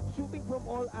Harencio, shooting from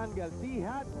all angles. He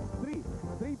had 3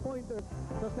 3-pointers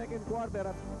sa second quarter.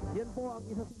 At yan po ang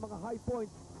isa sa mga high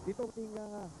points nitong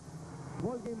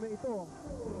ball game na ito.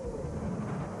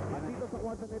 At dito sa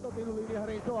quarter na ito, tinuloy ni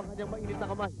Harencio ang kanyang mainit na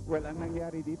kamay. Well, ang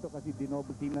nangyari dito kasi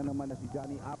dinoble team na naman na si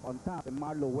Johnny up on top and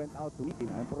Marlo went out to meet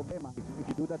him. Ang problema, if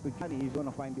you do that to Johnny, he's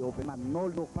gonna find the open man. No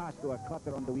look pass to a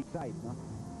cutter on the weak side. No?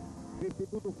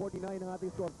 52-49 ang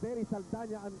ating score. Terry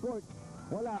Saldana and court.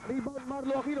 Wala. Rebound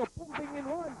Marlo Aquino. Pumping in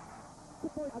one.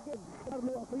 2 point again.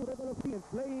 Marlo Aquino is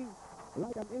playing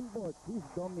like an import. He's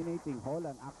dominating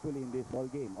Holland actually in this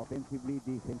ball game. Offensively,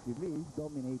 defensively, he's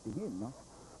dominating him. No?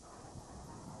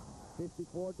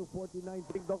 54-49.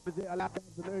 Big Dr. J. Alaska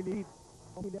has an early lead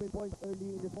of 11 points early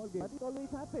in this ball game. But it always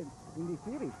happens in this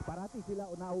series. Parati sila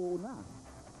nauuna.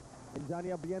 And Johnny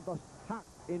Abrientos hack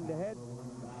in the head.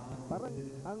 Parang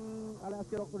ang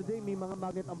Alaska Dr. J, may mga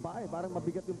magnet ang paa eh. Parang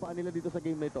mabigat yung paa nila dito sa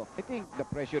game na ito. I think the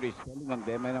pressure is telling on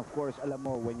them, and of course, alam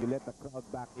mo, when you let the crowd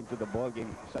back into the ball game,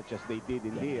 such as they did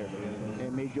in here,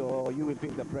 medyo you will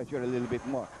feel the pressure a little bit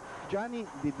more. Johnny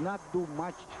did not do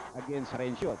much against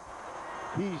Harencio.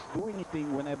 He's doing his thing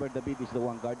whenever David is the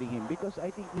one guarding him because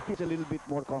I think he feels a little bit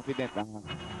more confident.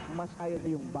 Mas kaya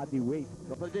na yung body weight.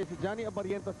 Dr. J, si Johnny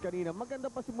Abrientos kanina, maganda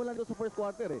pa simulan doon sa first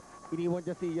quarter eh. Iniwan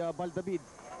niya si Val David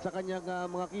sa kanyang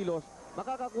mga kilos.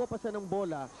 Makakakuha pa siya ng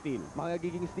bola. Steal.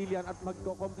 Magiging steal yan at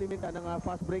magko-complementa ng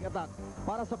fast break attack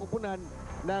para sa kupunan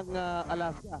ng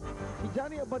Alaska. Si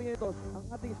Johnny Abrientos, ang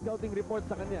ating scouting report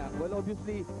sa kanya, well,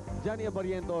 obviously, Johnny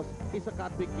Abrientos is a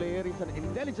cut big player, is an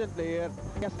intelligent player,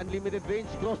 he has unlimited range,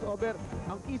 crossover.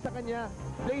 Ang key sa kanya,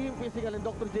 play him physical. And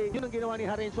Dr. J, yun ang ginawa ni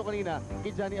Harencio kanina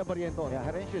kay Johnny Abrientos. Yeah,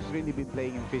 Harencio has really been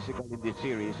playing him physical in this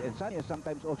series, and Sonny has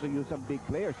sometimes also used some big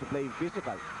players to play him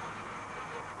physical.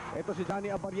 Ito si Johnny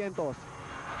Abrientos.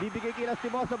 Bibigay kay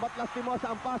Lastimosa, but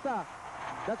Lastimosa ang pasa.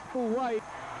 That's too wide.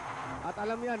 At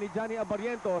alam niya ni Johnny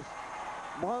Abrientos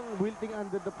mukhang wilting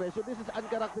under the pressure. This is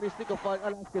uncharacteristic of an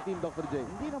Alaska team, Dr. J.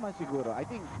 Hindi naman siguro. I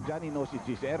think Johnny knows it's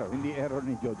his error. Hindi error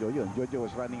ni Jojo yun. Jojo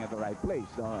was running at the right place.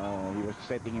 He was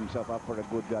setting himself up for a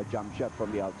good jump shot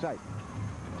from the outside.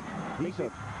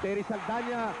 Terry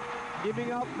Saldana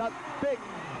giving up that pick.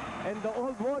 And the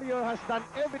old warrior has done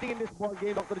everything in this ball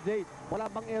game, Dr. J. Wala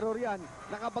bang error yan?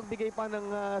 Nakapagbigay pa ng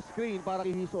screen para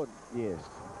kay Hison. Yes.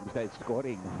 Besides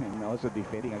scoring and also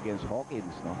defending against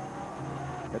Hawkins, no?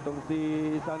 Itong si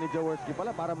Sonny Jaworski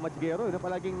pala, parang Majgero.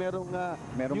 Palaging merong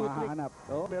mahahanap.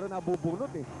 Oh, meron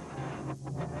nabubunot eh.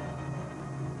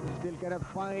 Still cannot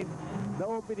find the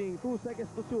opening. 2 seconds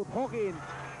to shoot. Hawkins.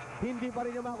 Hindi pa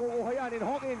rin niya makukuha yan. And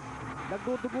Hawkins,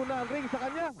 nagdudugo na ang ring sa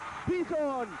kanya.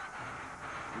 Hison.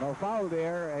 No foul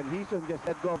there, and Hison just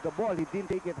let go of the ball. He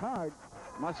didn't take it hard.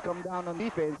 Must come down on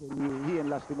defense, and he and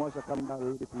Lastimosa come down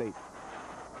a little bit late.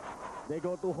 They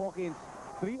go to Hawkins.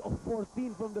 3 of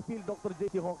 14 from the field, Dr.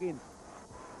 J. Hawkins.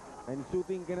 And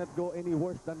shooting cannot go any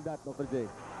worse than that, Dr. J.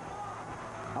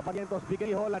 Apagientos,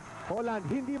 bigay Holland. Holland,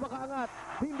 hindi makaangat.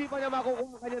 Hindi pa niya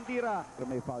makukuha ang kanyang tira. Pero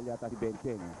may foul yata si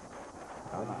Bencheng.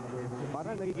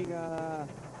 Parang nagiging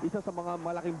isa sa mga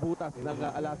malaking butas ng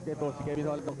Alaska ito, si Kevin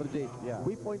Holland, Dr. J. Yeah.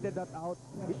 We pointed that out.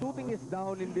 His shooting is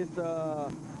down in this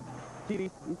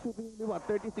series. He's shooting,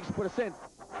 36%.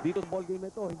 Dito sa ball game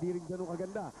ito, hindi rin ganun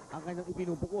kaganda ang kanyang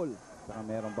ipinupukol. Saka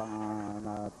meron bang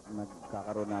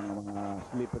nagkakaroon ng mga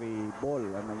slippery ball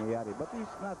ang nangyayari. But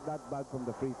he's not that bad from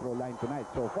the free throw line tonight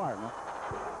so far, no?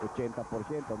 80%,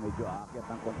 medyo aakyat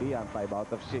ng konti yan, 5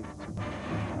 out of 6.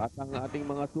 At ang ating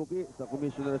mga suki sa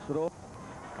Commissioner's Row,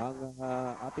 ang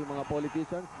ating mga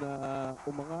politicians na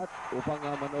umangat upang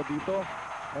manood dito.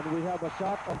 And we have a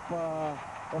shot of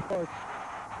course,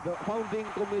 the founding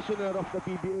commissioner of the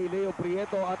PBA, Leo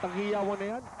Prieto, at ang hiyawan na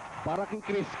yan para kay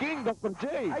Chris King, Dr.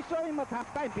 J. I saw him at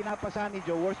halftime. Pinapasahan ni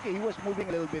Jaworski. He was moving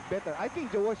a little bit better. I think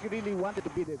Jaworski really wanted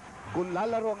to beat it. Kung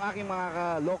lalaro ang aking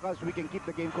mga locals, we can keep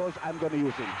the game close. I'm gonna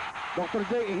use him. Dr.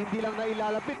 J, hindi lang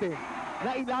nailalapit eh.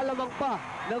 Nailalamang pa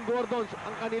ng Gordons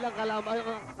ang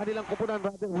kanilang kupunan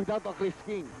rather without a Chris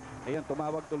King. Ayun,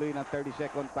 tumawag tuloy ng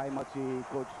 30-second timeout si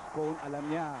Coach Cone.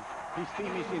 Alam niya, his team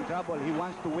is in trouble. He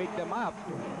wants to wake them up.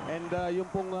 And yung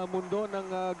pong mundo ng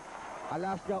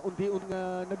Alaska unti-un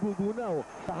nagugunaw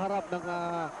sa harap ng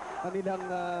kanilang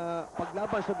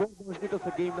paglaban sa Gordons dito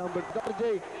sa game number. Dr. J,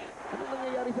 anong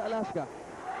nangyayari sa Alaska?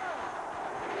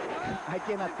 I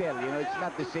cannot tell. You know, it's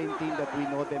not the same team that we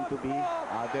know them to be.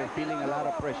 They're feeling a lot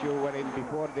of pressure, wherein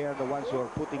before they are the ones who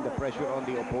are putting the pressure on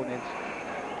the opponents.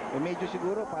 Eh, medyo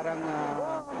siguro parang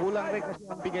kulang rin kasi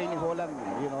ang bigay ni Holland,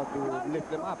 you know, to lift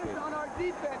them up. Eh. On our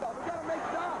defense, we gotta make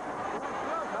stops.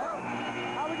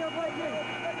 How we gonna play game?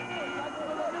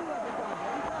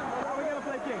 How we gonna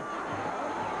play game?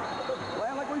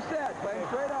 Playing like we said, playing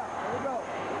straight up. Here we go.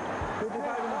 55,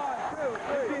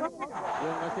 1, 2, 3.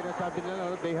 Yung sinasabi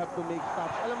nila, they have to make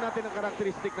stops. Alam natin ang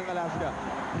karakteristik ng Alaska.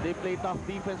 They play tough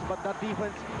defense, but that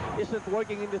defense isn't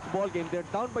working in this ball game. They're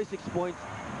down by 6 points.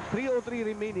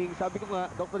 3:03 remaining. Sabi ko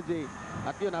nga, Dr. J,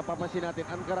 at yun, napapansin natin,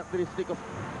 ang karakteristik of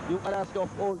yung Alaska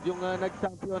of old, yung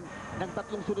nag-champion ng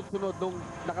 3 sunod-sunod nung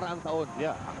nakaraang taon.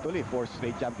 Yeah, actually, 4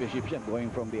 straight championships yan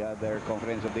going from the other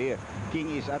conference of the year.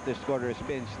 King is at the scorer's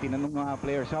bench. Tinanong mga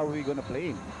players, how are we gonna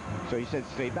play him? So he said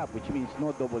straight up, which means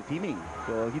no double teaming.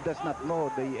 So he does not know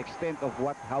the extent of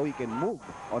how he can move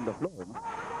on the floor. No?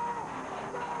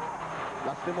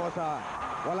 Lastimosa,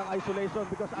 walang isolation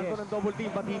because ando ng double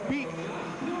team, but he beats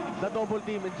the double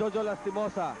team. And Jojo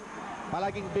Lastimosa,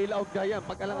 palaging bailout guy yan.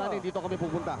 Pag alanganin, dito kami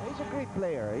pupunta. He's a great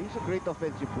player. He's a great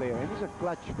offensive player. And he's a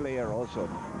clutch player also.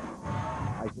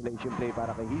 Isolation play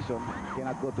para kay Hison.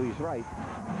 Cannot go to his right.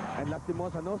 And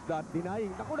Lastimosa knows that.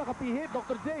 Denying. Naku, nakapihit,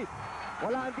 Dr. J.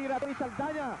 Wala ang tira. Terry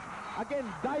Saldana. Again,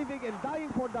 diving and dying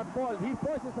for that ball. He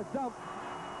forces a jump.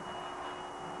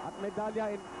 At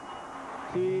medalya in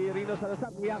si Rino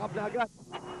Salazar. Niyakap na agad.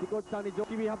 Si Coach Sonny Joe.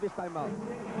 We have this timeout.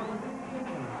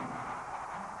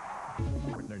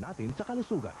 Partner natin sa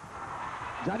kalusugan.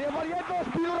 Johnny Amarientos.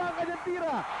 Pinura ang kanyang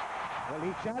tira. Well,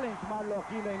 he challenged Marlo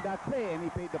Aquino in that play and he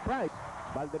paid the price.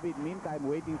 Valdavid, meantime,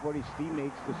 waiting for his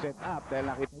teammates to set up dahil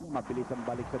nakita niya mabilis ang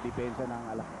balik sa depensa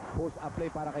ng post-up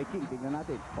play para kay King. Tingnan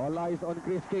natin. All eyes on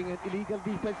Chris King and illegal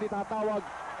defense itatawag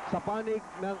sa panig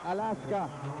ng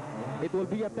Alaska. It will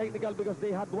be a technical because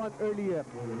they had one earlier.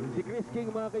 Si Chris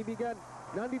King, mga kaibigan,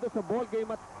 nandito sa ball game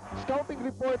at scouting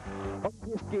report of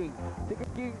Chris King. Si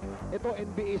Chris King, ito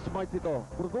NBA smart ito.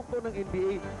 Produkto ng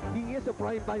NBA. He is a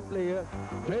prime time player.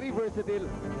 Very versatile.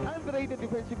 Underrated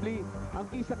defensively. Ang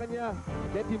key sa kanya,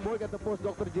 let him work at the post,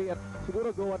 Dr. J. At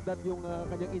siguro go at that yung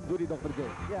kanyang injury, Dr. J.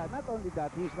 Yeah, not only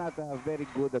that, he's not very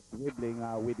good at dribbling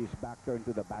with his back turn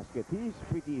to the basket. He's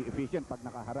pretty efficient pag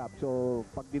nakaharap. So,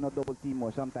 pag dino-double team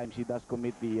mo, sometimes he does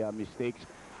commit the mistakes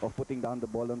of putting down the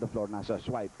ball on the floor, nasa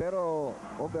swipe. Pero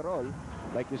overall,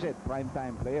 like you said, prime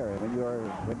time player.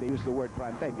 When they use the word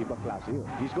prime time, ibang klase yun.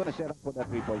 He's gonna set up for that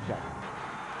 3-point shot.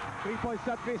 3-point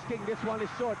shot, Chris King. This one is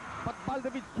short. But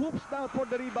Baldavid swoops down for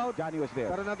the rebound. Johnny was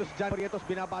there. Pero nandun si Johnny Barrientos,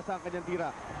 binabasa ang kanyang tira.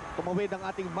 Tumawid ang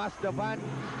ating Mazda van.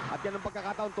 At yan ang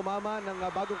pagkakataon tumama ng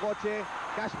bagong kotse.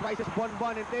 Cash prizes,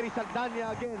 Bonbon and Terry Saldana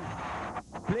again.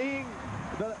 Playing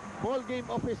the ball game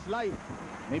of his life.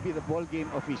 Maybe the ball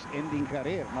game of his ending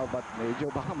career. No, but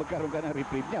medyo baka magkaroon ka ng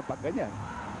reprieve niya pag ganyan.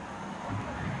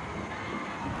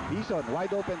 Eason,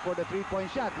 wide open for the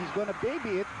 3-point shot. He's gonna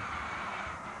baby it.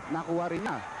 Nakuha rin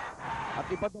niya.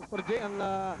 At iba, Dr. J, ang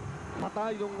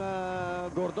mata yung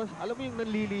Gordons. Alam mo yung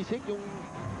nanlilisik, yung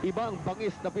iba ang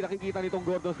bangis na pinakikita nitong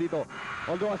Gordons dito.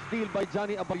 Although a steal by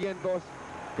Johnny Barrientos.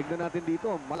 Tignan natin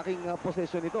dito, malaking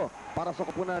possession ito para sa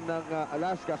kupunan ng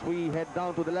Alaska as we head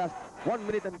down to the last 1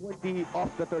 minute and 20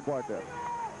 of the third quarter.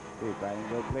 Okay,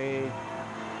 triangle play.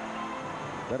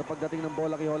 Pero pagdating ng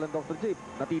bola kay Holland, Dr. J,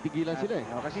 natitigilan sila eh.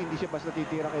 Kasi hindi siya basta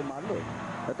titira kay Marlo eh.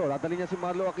 Ito, dadali niya si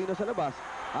Marlo Aquino sa labas.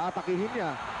 Aatakihin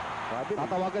niya.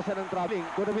 Tatawagan siya ng traveling.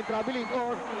 Could have been traveling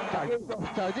or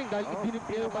charging dahil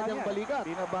binibigyan yung kanyang balikat.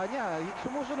 Binaba niya.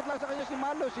 Sumusunod lang sa kanya si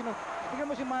Marlo. Tingnan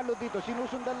mo si Marlo dito.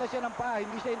 Sinusundan lang siya ng paa.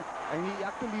 Hindi siya, and he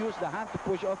actually used the hand to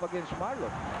push off against Marlo.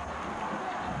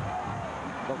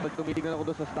 Dr. tumitingnan ako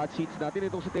doon sa stat sheets natin.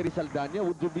 Itong si Terry Saldana,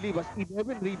 would you believe, has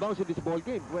 11 rebounds in this ball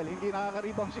game. Well, hindi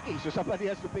nakaka-rebound si King. So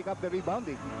somebody has to pick up the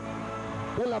rebounding.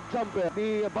 Pull-up jumper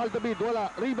ni Baldavid,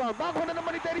 wala. Rebound. Bako na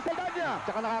naman ni Terry Saldana.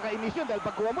 Tsaka nakakainis yun dahil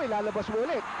pagkuha mo, ilalabas mo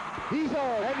ulit.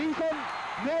 Hison. And Hison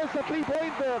nails sa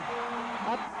 3-pointer.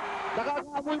 At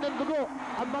nakakaamoy ng dugo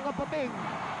ang mga pating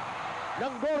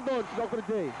ng Gordons, Dr.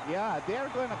 J. Yeah,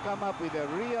 they're going to come up with a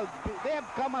real, they have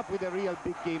come up with a real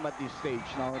big game at this stage.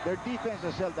 Now, their defense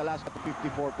has held the last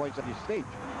 54 points at this stage.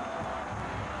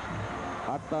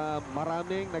 At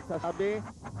maraming nagsasabi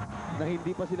na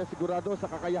hindi pa sila sigurado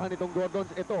sa kakayahan nitong Gordons.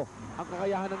 Ito, ang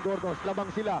kakayahan ng Gordons. Lamang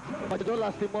sila. Major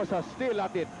Lastimosa still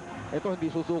at it. Ito,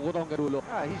 hindi susuko ang Garulo.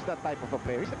 He's that type of a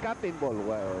player. He's a captain ball.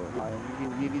 Well,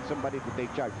 you need somebody to take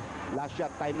charge. Last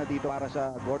shot time na dito para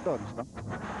sa Gordons. No?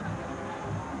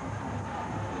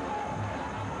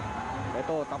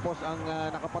 Ito, tapos ang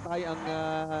nakapatay ang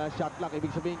shot clock.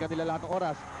 Ibig sabihin kanila lahat ng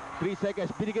oras. 3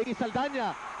 seconds. Binigay ni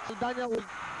Saldana. Saldana will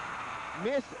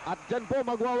miss at dyan po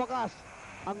magwawakas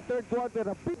ang third quarter,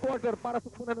 a big quarter para sa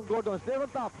kupunan ng Gordons. They're on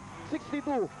top,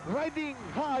 62, riding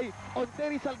high on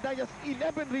Terry Saldana's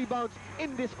 11 rebounds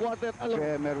in this quarter.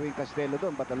 Merwin Castelo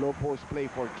doon, but a low post play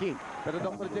for King. Pero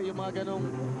Dr. J, yung mga ganong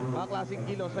mga klaseng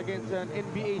kilos against an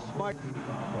NBA smart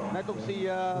na itong si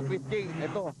Chris King,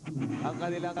 ito ang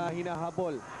kanilang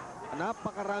hinahabol.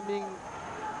 Napakaraming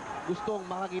gustong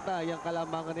makakita yung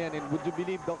kalamangan na yan. And would you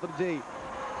believe, Dr. J,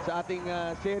 sa ating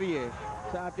serye,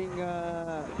 sa ating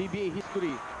PBA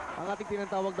history, ang ating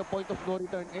tinatawag na point of no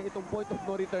return, itong point of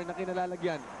no return na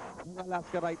kinalalagyan ng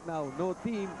Alaska right now. No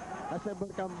team has ever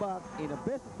come back in a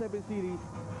best of 7 series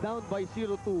down by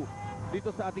 0-2 dito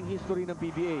sa ating history ng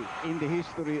PBA. In the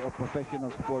history of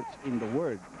professional sports in the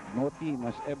world, no team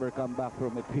has ever come back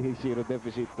from a 3-0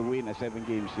 deficit to win a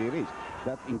 7-game series.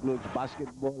 That includes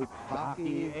basketball,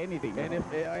 hockey, anything.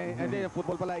 And then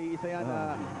football pala, iisa yan.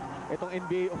 Itong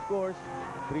NBA, of course,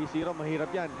 3-0,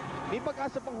 mahirap yan. May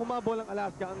pag-asa pang humabol ang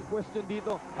Alaska. Ang question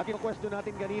dito, at yung question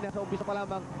natin kanina sa umpisa pa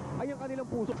lamang, ay ang kanilang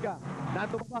puso ka.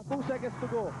 Nandun pa, 2 seconds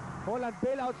to go. Holland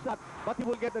bailout shot, but he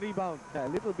will get the rebound. A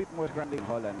little bit more scrambling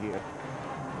Holland here.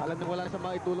 Alam na wala na sa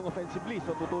maitulong offensively,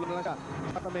 so tutulong na lang siya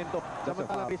sa Sacramento.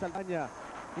 Samantalang Rizal Anya,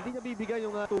 hindi niya bibigay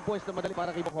yung 2 points na madali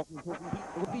para kay Hawkins. So,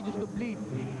 continues to bleed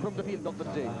from the field, Dr.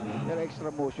 J. Pero extra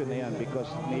motion na yan because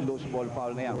may loose ball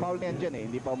foul na yan. Foul na yan dyan eh,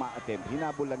 hindi pa ma-attempt.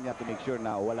 Hinabol lang niya to make sure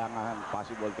na wala nga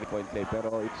possible 3-point play.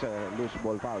 Pero it's a loose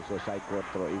ball foul, so side court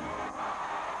throw in.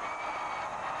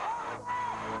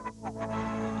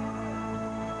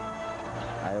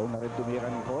 Ayaw na rin tumira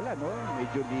ni Holland, no?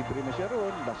 Medyo libre na siya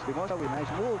ron. Lastimosa with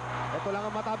nice move. Ito lang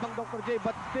ang matabang Dr. J,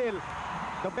 but still,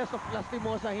 the best of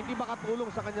Lastimosa, hindi makatulong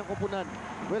sa kanyang kupunan.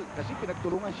 Well, kasi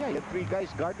pinagtulungan siya. He had 3 guys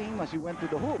guarding him as he went to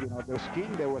the hoop. You know, there was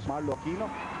King, there was Marlo Aquino.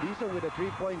 Hison with a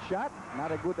 3-point shot.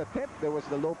 Not a good attempt. There was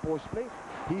the low post play.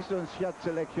 Hison's shot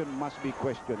selection must be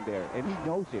questioned there, and he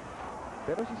knows it.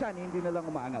 Pero si Sunny hindi na lang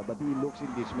umaangal, but he looks in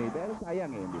dismay. Dahil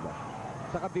sayang eh, di ba?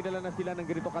 Saka dinala na sila ng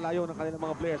ganito kalayo ng kanilang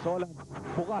mga players. Holland,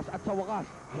 bukas at sa wakas,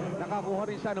 nakakuha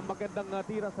rin siya ng magandang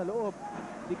tira sa loob.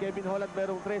 Si Kevin Holland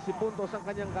merong 13 puntos ang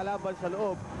kanyang kalaban sa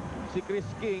loob. Si Chris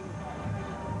King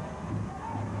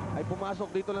ay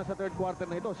pumasok dito lang sa third quarter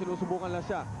na ito. Sinusubukan lang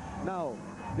siya. Now,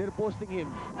 they're posting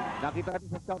him. Nakita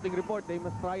natin sa scouting report, they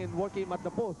must try and work him at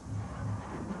the post.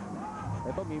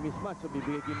 Ito, may mismatch. So,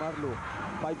 bibigay kay Marlo.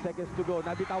 5 seconds to go.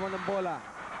 Nabitawan ng bola.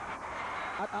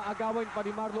 At aagawin pa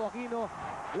ni Marlo Aquino.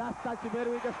 Last touch si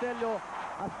Merwin Castello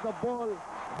as the ball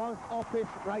bounced off his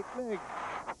right leg.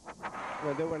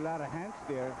 Well, there were a lot of hands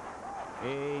there.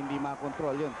 Eh, hindi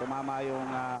makontrol yun. Tumama yung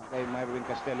kay Merwin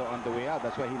Castello on the way out.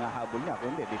 That's why hinahabol niya.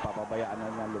 Kung hindi, di papabayaan na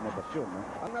niya lumabas yun. No?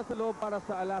 Ang nasa loob para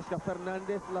sa Alaska,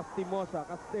 Fernandez, Lastimosa,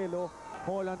 Castello,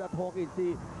 Holland at Hawkins.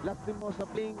 Si Lastimosa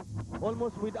playing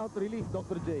almost without relief,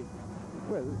 Dr. J.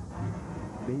 Well,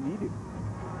 they need it.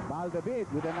 David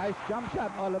with a nice jump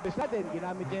shot. All of a sudden,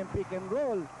 ginamit niya yung pick and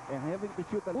roll. And having to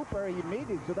shoot a hooper, he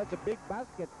made it. So that's a big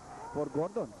basket for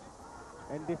Gordon.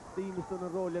 And this team is on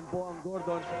a roll. Yan po ang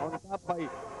Gordons on top by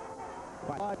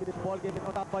 5 in this ball game and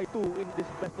on top by 2 in this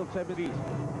best of 7 series.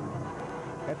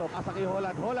 Ito, pasa kay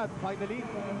Holland. Holland, finally.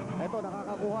 Ito,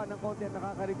 nakakakuha ng konti at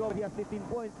nakaka-recover. He has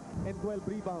 15 points and 12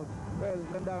 rebounds. Well,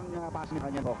 gandang pass niya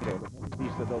kanya. Okay,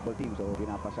 he's the double team, so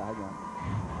pinapasahan niya.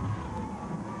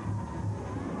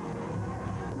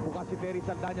 Bukas si Terry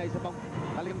Saldana, isa pang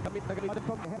talagang gamit na gamit.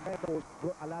 From the head,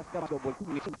 Alaska double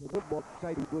team. It's a good ball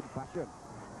side in good fashion.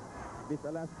 This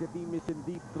Alaska team is in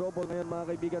deep trouble ngayon, mga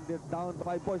kaibigan. They're down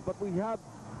 5 points, but we have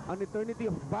an eternity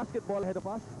of basketball ahead of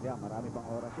us. Yeah, marami pang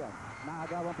oras yan.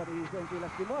 Naagawan pa ni Isen si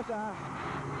Lastimosa.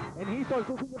 And he's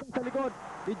also susunod sa likod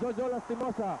ni Jojo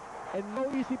Lastimosa. And no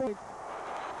easy point.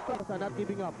 Not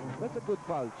giving up. That's a good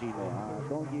foul, Chino.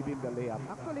 Don't give him the layup.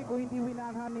 Actually, kung hindi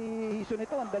winanhan ni Hison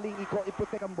ito, ang daling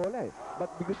i-protect ang bola eh.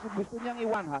 But gusto niyang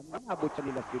i-one-hand, manabot siya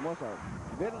ni Lastimosa.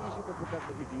 Very easy to protect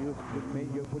if you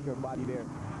put your body there.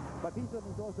 But Hison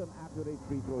is also an accurate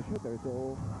free throw shooter,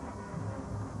 so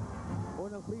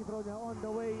unang free throw niya on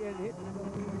the way and hit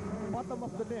bottom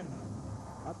of the net.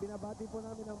 At binabati po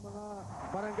namin ang mga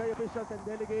barangay officials and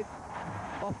delegates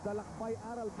of the Lakbay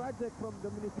Aral Project from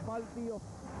the municipality of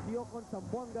Siocon,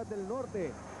 Zamboanga del Norte.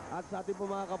 At sa ating po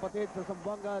mga kapatid sa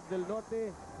Zamboanga del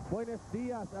Norte, buenos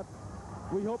dias, at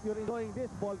we hope you're enjoying this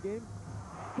ball game.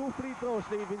 2 free throws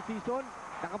na even season,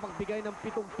 nakapagbigay ng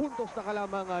 7 puntos na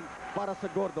kalamangan para sa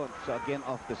Gordon. So again,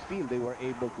 off the steal, they were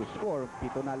able to score.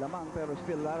 7 na lamang, pero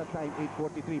still a lot of time,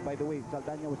 8:43. By the way,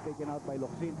 Saldana was taken out by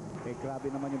Locsin. Eh, grabe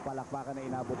naman yung palakpakan na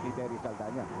inabot ni Terry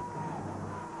Saldana.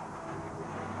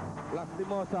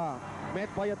 Lastimosa, met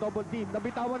by a double team.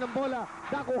 Nabitawan ng bola,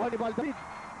 nakuha ni Valdavid.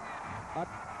 At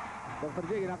Dr.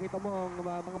 J, nakita mo ang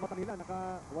mga mata nila,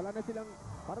 wala na silang,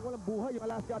 parang walang buhay yung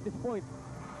Alaska at this point.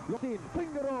 Locsin,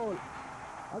 finger roll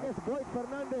against Boyd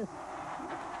Fernandez.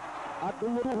 At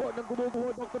gumubuho,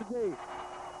 Dr. J.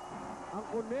 Ang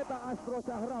Cuneta Astro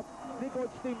sa harap ni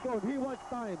Coach Tim Cone. He wants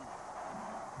time.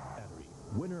 Battery,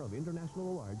 winner of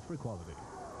international awards for quality.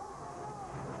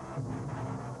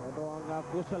 Ito ang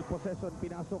crucial possession.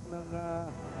 Pinasok ng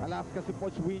Alaska si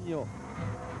Poch Winyo.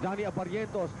 Johnny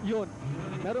Abarientos, yun.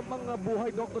 Meron pang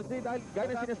buhay, Dr. J, dahil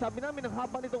gaya na sinasabi namin, ang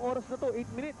haba nitong oras na to, 8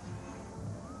 minutes.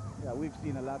 Yeah, we've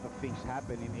seen a lot of things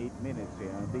happen in 8 minutes.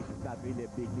 This is not really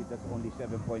a big lead. That's only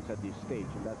 7 points at this stage.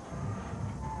 And that's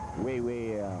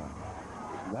way, a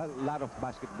lot of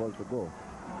basketball to go.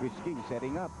 Chris King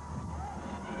setting up.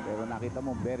 Pero nakita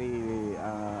mo, very,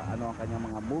 ang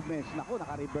kanyang mga movements. Naku,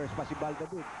 naka-reverse pa si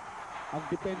Valdavid. Ang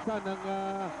depensa ng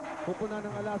pupunan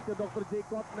ng Alaska, Dr. J.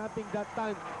 Caught nothing that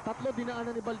time. 3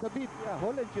 dinaanan ni Valdavid. Yeah,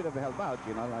 Holland should have helped out,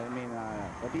 you know. I mean,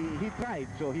 but he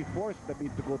tried, so he forced the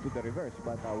beat to go to the reverse.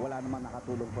 But wala naman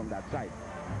nakatulong from that side.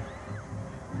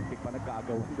 Hindi pa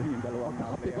nagkaagawan doon yung dalawang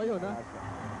Nakapi pa yun, ha?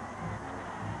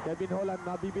 Kevin Holland,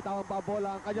 nabibitawan pa bola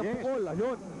ang kanyang pukol.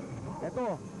 Ayun. Ito,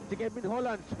 si Kevin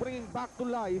Holland springing back to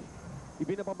life.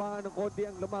 Ibinababaan ng konti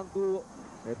ang lamang to.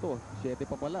 Ito, 7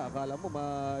 pa pala. Akala mo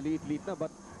maliit-liit na, but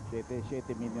 7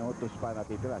 minutos pa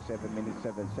natitira. 7 minutes,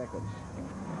 7 seconds.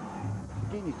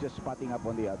 King is just spotting up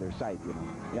on the other side, you know.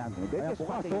 Yan, they're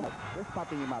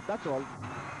spotting him up. That's all.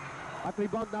 At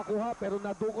rebound nakuha, pero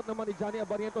nadukot naman ni Johnny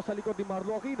Abarientos sa likod ni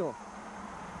Marlo Aquino.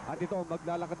 At ito,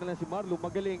 maglalakad na lang si Marlo.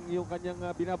 Magaling yung kanyang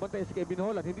binabantay si Kevin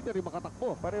Holland. Hindi na rin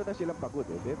makatakbo. Pareho na silang pagod.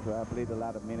 They've played a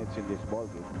lot of minutes in this ball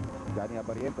game. Johnny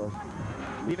Abarientos.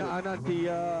 Dinaanan si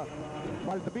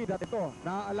Valdavid. At ito,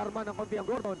 naaalarma ng konti ang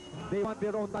Gordon. They want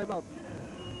their own timeout.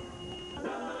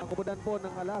 Ang komandan po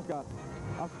ng Alaska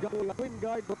As twin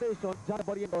guard rotation, John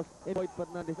Barrientos and Boyd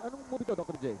Fernandez. Anong move ito,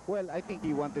 Dr. J? Well, I think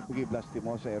he wanted to give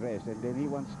Lastimosa a rest, and then he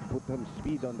wants to put some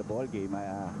speed on the ball game.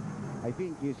 I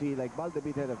think, you see, like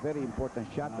Baldabit had a very important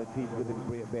shot that he couldn't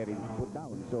put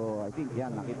down. So I think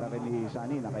yan, nakita rin ni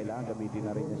Sunny na kailangan gamitin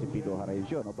na rin niya si Pido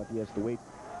Harencio, no? But he has to wait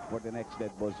for the next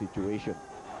dead ball situation.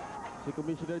 Si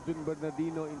Commissioner Jun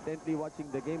Bernardino intently watching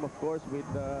the game, of course, with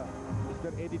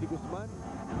Mr. Eddie De Guzman.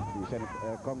 Si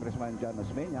Congressman John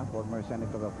Osmeña, former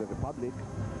Senator of the Republic,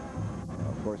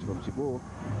 of course from Cebu.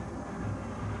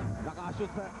 Nakashoot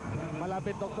sa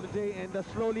malapit, Dr. J, and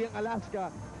slowly ang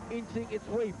Alaska inching its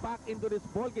way back into this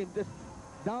ball game, just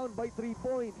down by 3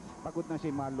 points. Pagod na si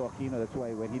Marlo Aquino, that's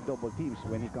why when he double teams,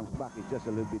 when he comes back, it's just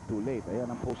a little bit too late. Ayan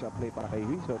ang post-up play para kay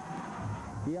Wilson.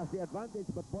 He has the advantage,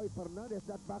 but Boyd Fernandez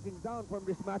not backing down from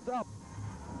this matchup.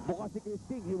 Bukas si Chris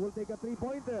King, he will take a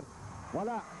 3-pointer.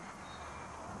 Wala.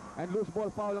 And loose ball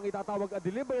foul ang itatawag, a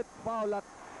deliberate foul at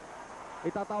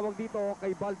itatawag dito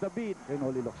kay Baldabit. Kay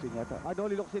Noli Locsin yata.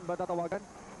 Noli Locsin ba tatawagan?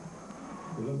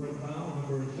 Deliberate foul,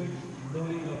 number 6,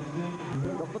 Noli Locsin.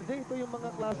 Dr. J, ito yung mga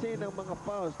klase ng mga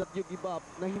fouls that you give up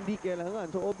na hindi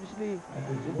kailangan. So obviously,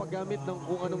 yung paggamit ng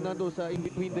kung anong nando sa in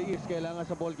between the ears, kailangan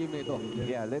sa ball game na ito.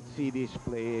 Yeah, let's see this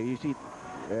play. You see,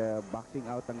 boxing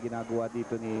out ang ginagawa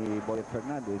dito ni Boyd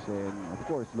Fernandez, and of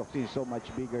course, Locsin is so much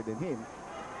bigger than him.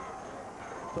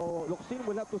 So, Locsin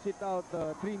will have to sit out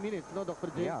 3 minutes, no,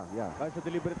 Dr. J? Yeah. Sa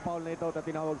deliberate foul na ito na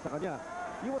tinawag sa kanya.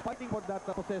 You were fighting for that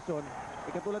possession.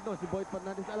 Katulad nun, si Boyd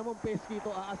Fernandez, alam mo, pesky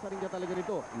ito, aasa rin niya talaga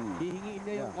nito. Hihingiin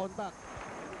niya yung contact.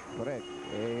 Correct.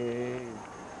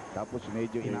 Tapos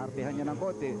medyo inartehan niya ng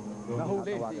konti.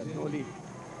 Nahuli.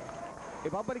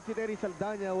 Ibabalik si Terry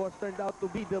Saldana, was turned out to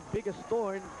be the biggest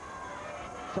thorn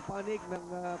sa panig ng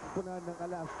kupunan ng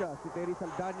Alaska. Si Terry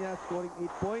Saldana scoring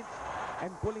 8 points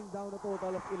and pulling down a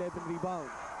total of 11 rebounds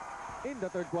in the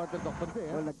third quarter, Dr. J.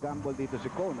 Well, nag-gamble dito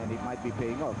si Cone, and it might be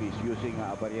paying off. He's using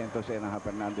Barrientos and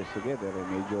Fernandez together, and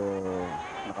medyo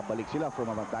nakabalik sila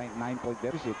from a 9-point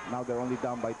deficit. Now they're only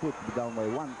down by 2, down by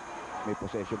 1. May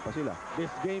possession pa sila. This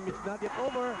game is not yet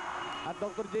over. At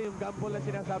Dr. J, yung gamble na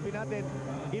sinasabi natin,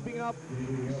 giving up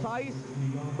size,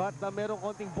 but merong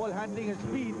konting ball handling and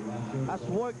speed has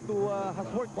worked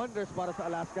wonders para sa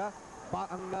Alaska.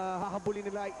 Ang hahabulin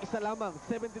nila ay isa lamang,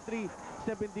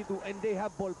 73-72, and they have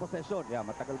ball possession. Yeah,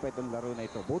 matagal pa itong laro na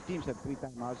ito. Both teams have 3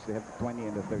 timeouts. They have 20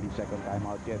 and the 32nd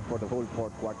timeout yet for the whole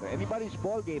fourth quarter. Anybody's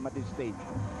ball game at this stage.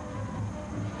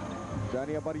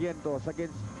 Johnny Barrientos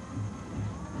against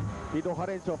Pido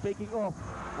Harencio, faking off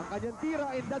ang kanyang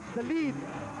tira, and that's the lead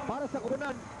para sa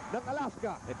kupunan ng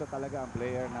Alaska. Ito talaga ang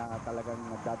player na talagang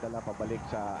nagdadala pabalik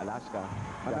sa Alaska.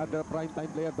 Another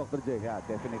prime-time player, Dr. J. Yeah,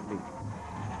 definitely.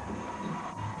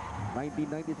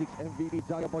 1996 MVP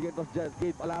Johnny Barrientos just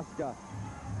gave Alaska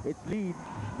its lead,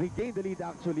 regained the lead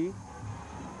actually.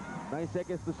 9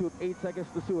 seconds to shoot, 8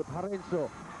 seconds to shoot. Harencio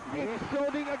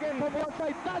exploding again from one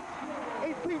side. That's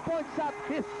a 3-point shot,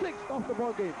 his 6th of the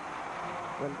ball game.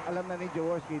 Well, alam na ni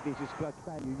Jaworski, this is clutch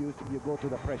time. You go to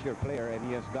the pressure player, and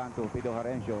he has gone to Pido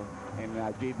Harencio and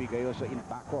JB Gayoso in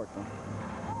backcourt. No?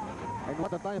 And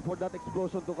what a time for that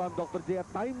explosion to come, Dr. J. At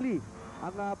timely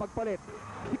ang pagpalit.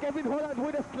 Si Kevin Holland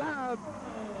with a slam,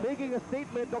 making a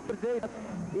statement, Dr. J.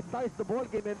 It ties the ball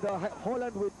game, and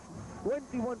Holland with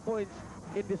 21 points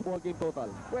in this ball game total.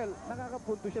 Well,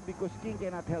 nakakapunto siya because King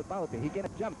cannot help out. He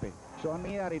cannot jump. So ang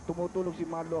nangyayari, tumutulong si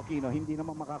Marlo Aquino, hindi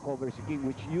naman makakover si King,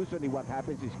 which usually what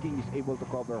happens is King is able to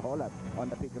cover Holland on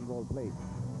the pick and roll play.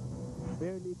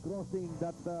 Barely crossing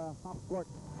that half-court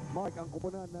mark ang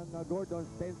kupunan ng Gordon.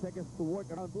 10 seconds to work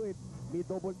around to it. May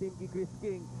double team kay Chris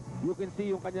King. You can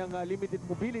see yung kanyang limited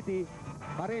mobility.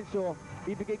 Harencio,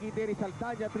 ibigay kay Terry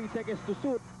Saldana, 3 seconds to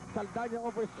shoot. Saldana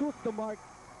overshoots the mark.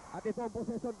 At ito ang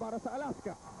possession para sa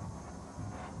Alaska.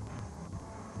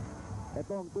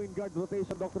 Ito ang twin guard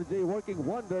rotation, Dr. J, working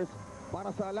wonders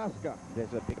para sa Alaska.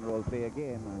 There's a pick and roll play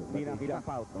again. But they jump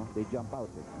out, no? They jump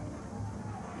out.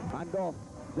 Hand off.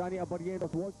 Johnny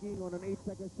Barrientos working on an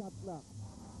 8-second shot clock.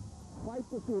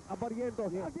 5 to shoot. Barrientos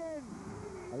again.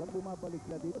 Alam, bumabalik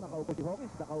sila dito. Nakaupo si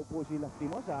Hawkins, nakaupo si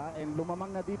Lastimosa, and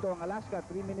lumamang na dito ang Alaska,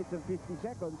 3 minutes and 50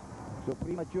 seconds. So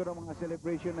premature ang mga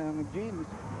celebration ng James.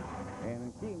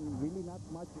 And King, really not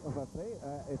much of a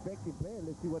effective player.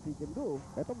 Let's see what he can do.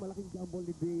 Ito malaking gamble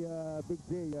ni Big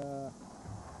J.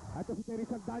 Ito si Terry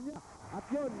Saldana. At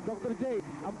yun, Dr. J,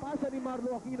 ang pasa ni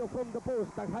Marlo Aquino from the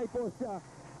post, nag-high post siya.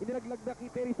 Inilaglag na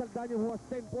kay Terry Saldana who has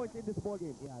 10 points in this ball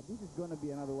game. Yeah, this is gonna be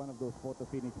another one of those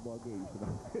photo-finish ball games.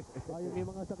 Ayun, may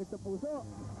mga sakit sa puso.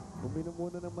 Uminom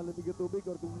muna ng malamig na tubig,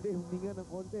 or kung hindi, huminga ng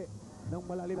konti ng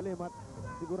malalim-lalim at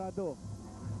sigurado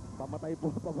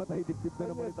pamatay dibdib na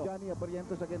naman ito. Johnny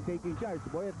Abarientos again taking charge.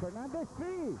 Boyet Fernandez,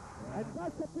 3. And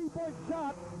that's a 3-point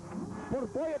shot for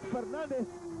Boyet Fernandez.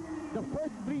 The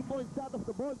first 3-point shot of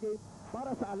the ball game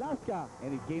para sa Alaska.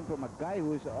 And it came from a guy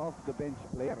who's off the bench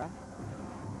player.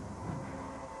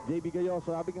 JB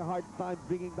Gayoso having a hard time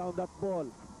bringing down that ball.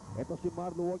 Ito si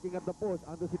Marlo working at the post.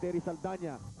 Ando si Terry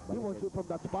Saldana. He won't shoot from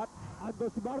that spot. Ando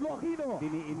si Marlo Aquino.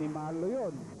 Diniin ni Marlo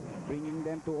yun. Bringing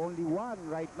them to only 1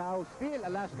 right now. Still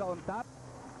Alaska on top.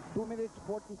 2 minutes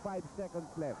 45 seconds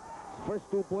left. First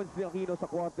 2 points ni Aquino sa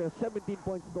quarter. 17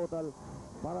 points total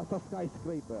para sa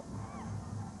Skyscraper.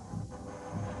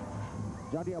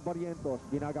 Johnny Abarientos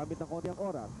ginagamit ng konti ang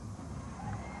oras.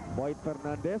 Boyd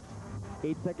Fernandez,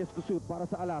 8 seconds to shoot para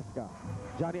sa Alaska.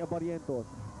 Johnny Abarientos,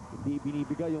 hindi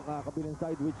binibigay yung kabilang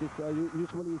side, which is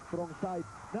usually strong side.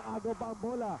 Naagaw pa ang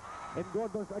bola. And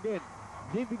Gordon's again.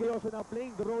 JB Gayoso now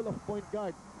playing the role of point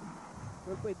guard.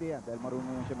 Well, pwede yan. Dahil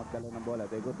marunong siya magdala ng bola.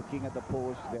 They go to King at the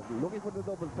post. They're looking for the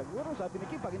double team. Siguro sabi ni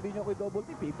Kim, pag hindi nyo ako double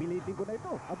team, pipilitin ko na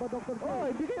ito. Aba, Dr. J. Oh,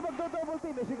 hindi kayo magdo-double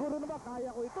team. Siguro naman, kaya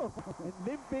ko ito. And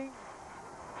limping,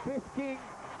 Chris King,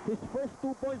 his first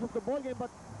 2 points of the ball game,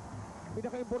 but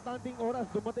pinaka-importanting oras,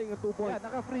 dumating ang 2 points. Yeah,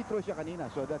 naka-free throw siya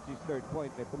kanina. So that's his 3rd point.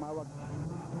 Tumawag.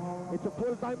 It's a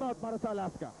full timeout para sa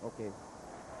Alaska. Okay.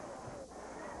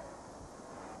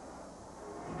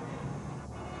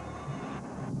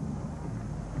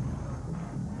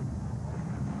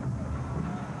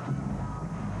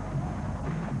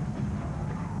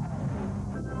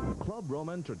 Club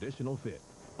Roman Traditional Fit.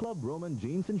 Club Roman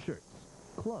Jeans and Shirts.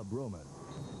 Club Roman.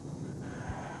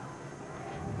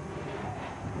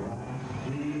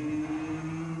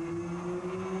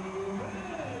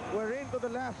 We're into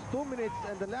the last 2 minutes,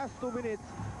 and the last 2 minutes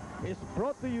is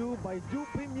brought to you by Dew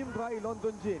Premium Dry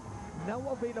London Gin, now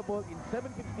available in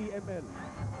 750 ml.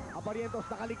 Abarientos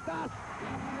nakaligtas,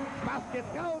 basket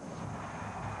counts,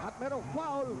 at merong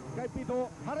foul kay Pito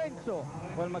Harenzo.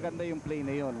 Well, maganda yung play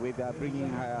na yun with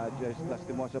bringing just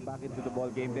Lastimosa back into the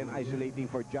ball game, then isolating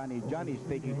for Johnny. Johnny's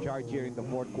taking charge here in the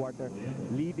 4th quarter,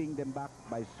 leading them back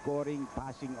by scoring,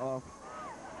 passing off.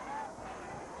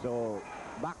 So,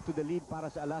 back to the lead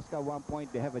para sa Alaska. 1 point.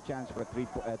 They have a chance for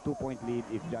a 2-point lead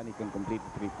if Johnny can complete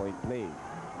the 3-point play.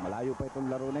 Malayo pa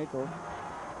itong laro na ito.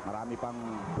 Marami pang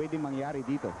pwedeng mangyari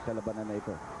dito sa labanan na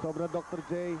ito. Sobra, Dr.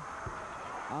 J.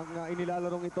 Ang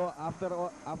inilalarong ito after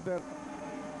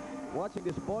watching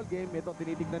this ball game, ito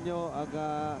tinitignan nyo ang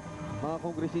mga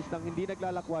kongresistang hindi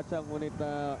naglalakwatsa, ngunit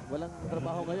walang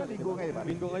trabaho ngayon.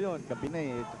 Linggo ngayon. Gabi na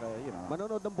eh.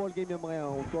 Manonood ng ball game yung mga,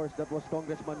 of course, that was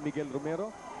Congressman Miguel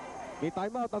Romero. May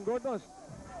timeout ang Gordons.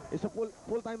 It's a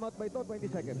full timeout by ito, 20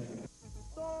 seconds.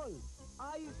 Tol!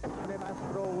 Ayos! Last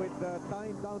throw with the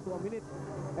time down to 1 minute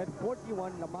and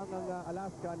 41 lamang ang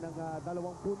Alaska ng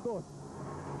 2 puntos.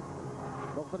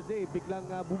 Dr. J, biglang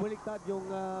bumaliktad yung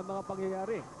mga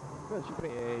pangyayari. Well,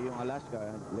 siyempre, yung Alaska,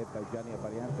 led by Johnny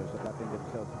Abarientos, so gotten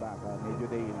themselves back. Medyo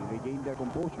they regained their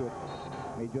composure.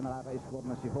 Medyo nakaka-score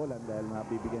na si Holland dahil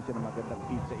nabibigyan siya ng magandang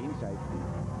feed sa inside.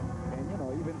 And you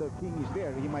know, even though King is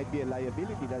there, he might be a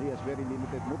liability that he has very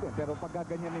limited movement. Pero pag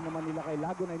gaganyanin naman nila kay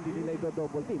Lago na hindi nila ito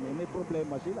double team, may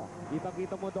problema sila.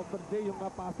 Kita-kita mo, Dr. J, yung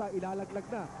pasa ilalaglag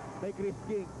na kay Chris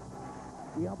King.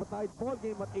 We have a tied ball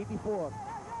game at 84.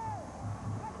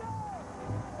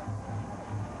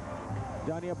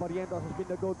 Johnny Abarientos has been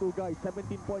the go-to guy.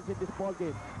 17 points in this ball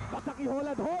game. Pasaki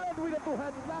Holland. Holland with a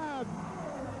 2-hand slam.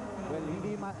 Well,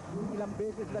 ilang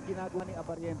beses na ginagawa ni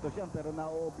Abarientos yan, pero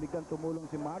naoobligan tumulong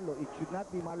si Marlo. It should not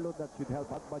be Marlo that should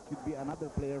help out, but should be another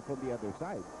player from the other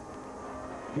side.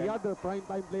 The other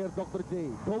primetime player, Dr. J,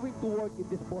 going to work in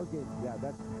this ball game. Yeah,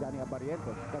 that's Johnny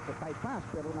Abarientos. That's a tight pass,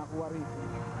 pero nakuha rin.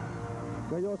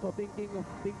 Gayoso thinking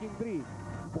 3.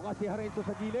 Bukas si Harenzo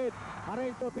sa gilid.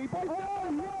 Harenzo, 3-point. Oh,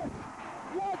 yes!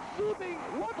 What shooting!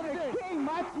 What a game!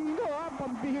 Machino,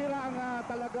 pambihira ang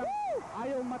talagang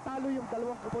ayaw matalo yung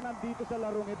dalawang kupunan dito sa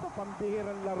larong ito.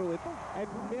 Pambihirang laro ito. And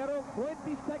merong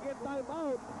 20-second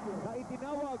timeout na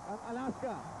itinawag ang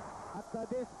Alaska. At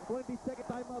this 20-second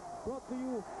timeout brought to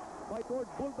you by Ford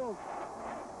Bulldogs.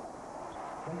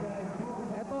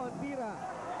 Ito ang tira.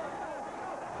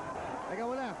 Teka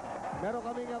muna. Meron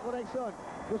kaming correction.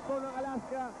 Gusto ng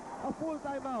Alaska a full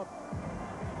timeout.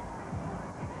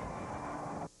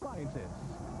 Sciences.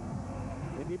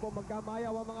 Hindi po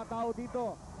magkamayaw ang mga tao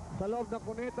dito sa loob ng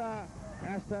Cuneta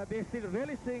as they're still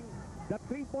relishing that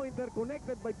 3-pointer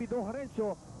connected by Pido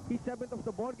Harencio, his 7th of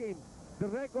the ball game. The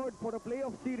record for the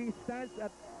playoff series stands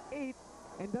at 8,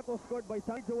 and that was scored by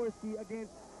Sandy Jaworski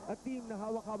against at team na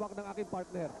hawak-hawak ng aking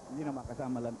partner. Hindi naman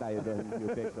kasama lang tayo doon,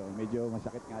 Utex. So, medyo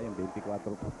masakit nga yung 24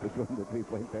 puntos from the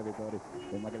 3-point territory.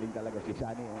 Magaling talaga si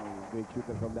Sunny, a great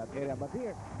shooter from that area. But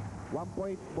here,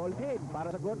 1-point ball game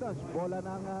para sa Gordons. Bola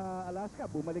ng Alaska,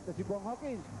 bumalik na si Bong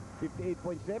Hawkins.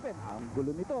 58.7. Ang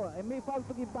gulo nito. May foul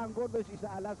to give pa ang Gordons, isa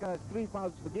Alaska, 3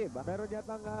 fouls to give. Meron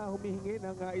yatang humihingi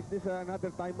ng is this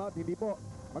another timeout? Hindi po.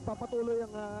 Magpapatuloy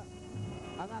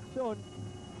ang aksyon.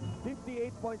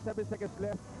 58.7 seconds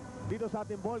left dito sa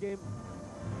ating ball game.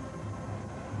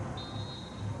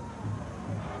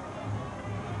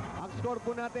 Ang score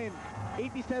po natin,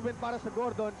 87 para sa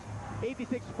Gordons,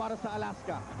 86 para sa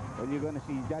Alaska. When you're gonna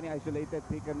see Johnny isolated,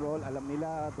 pick and roll, alam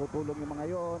nila, tutulong yung mga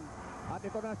yon. At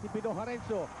ito na si Pino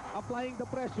Harenzo applying the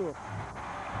pressure.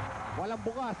 Walang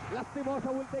bukas. Lastimosa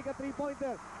will take a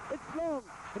 3-pointer. It's long.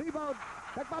 Rebound.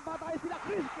 Nagpapatay sila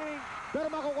Chris King. Pero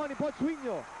makukuha ni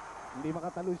Pochuino. Hindi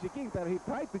makatalo si King, pero he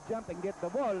tried to jump and get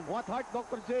the ball. What heart,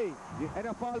 Dr. J. And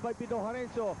a foul by Pino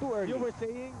Harenzo. Too early. You were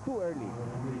saying? Too early.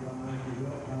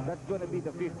 That's gonna be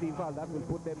the 15th foul. That will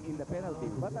put them in the penalty.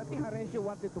 But I think Harenzo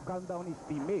wanted to calm down his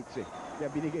teammates.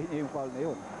 Kaya binigay niya yung foul na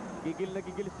yun. Gigil na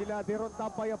gigil sila. They're on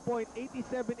top by a point.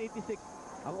 87-86.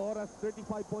 Ang oras,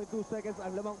 35.2 seconds.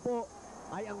 Ang lamang po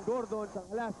ay ang Gordons, ang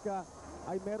Alaska,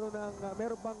 ay meron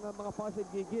bang mga fouls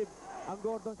and gigib. Ang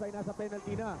Gordons ay nasa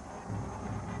penalty na.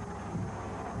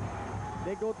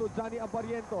 They go to Johnny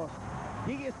Abarientos.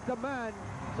 He is the man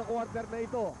sa quarter na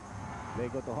ito. They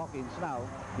go to Hawkins now.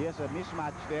 He has a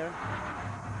mismatch there.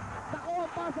 Nako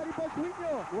ang pasa ni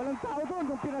Pochuino. Walang tao doon.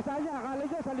 Nung pinasa niya, akala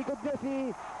niya sa likod niya si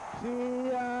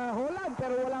Holland,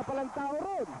 pero wala palang tao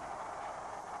ron.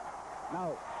 Now,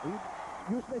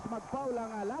 useless mag-foul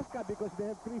ang Alaska because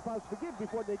they have 3 fouls to give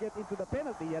before they get into the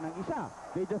penalty. Yan ang isa.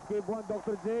 They just gave one,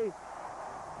 Dr. J.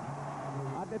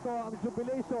 At ito ang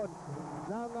jubilation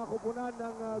ng kupunan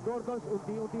ng Gordons.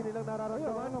 Unti-unti nilang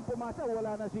nararamdaman. Nung pumasa,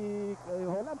 wala na si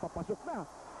Holland. Papasok na.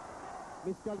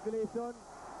 Miscalculation.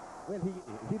 Well,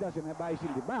 he doesn't have eyes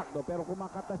in the back, no? Pero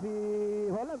kumakata si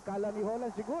Holland. Kala ni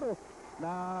Holland siguro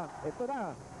na ito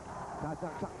na.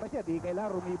 Sasaksak na siya. Di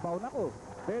kailangan rumibawn ako.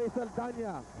 There is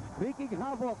Aldana wreaking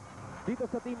havoc dito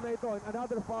sa team na ito. And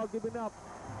another foul given up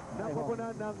ng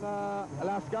kupunan ng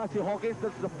Alaska. Si Hawkins,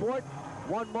 that's the 4th.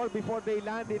 One more before they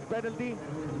land in penalty.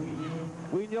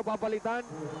 Winyo papalitan.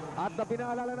 At na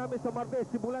pinaalala namin sa Martes,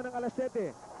 simula ng alas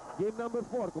 7. Game number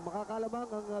 4. Kung makakalamang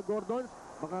ang Gordons,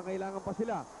 makakailangan pa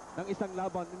sila ng isang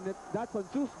laban. And that's on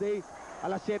Tuesday,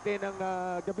 alas 7 ng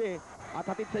gabi. At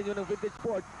hatid sa inyo ng Vintage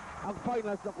Sports ang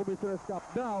finals ng Commissioner's Cup.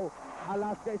 Now,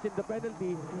 Alaska is in the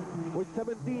penalty with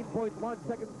 17.1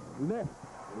 seconds left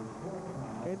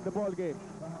in the ball game.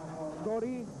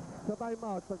 Story sa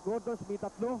timeout. Sa Gordons may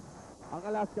 3. Ang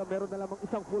Alaska meron na lamang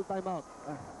isang full timeout.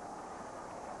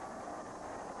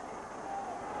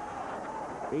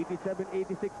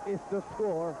 87-86 is the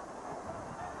score.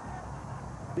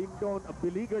 Ding Don, a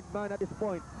beleaguered man at this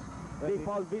point. They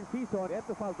foul Vince Season. They have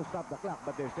to foul to stop the clock,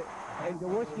 but and the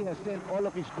worst thing has sent all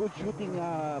of his good shooting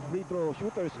free throw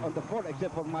shooters on the floor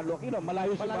except for Marlo Aquino.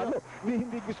 Malayo si Marlo.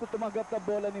 Hindi gusto tumanggap na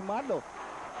bola ni Marlo.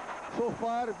 So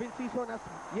far, Vince Season has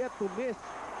yet to miss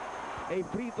a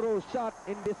free throw shot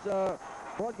in this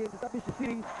ball game. Sa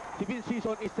series, si Vince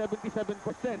Season is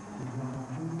 77%.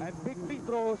 And big free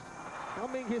throws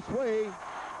coming his way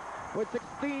with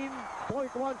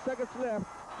 16.1 seconds left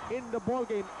in the ball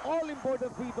game. All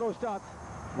important free throw shots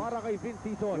para kay Vince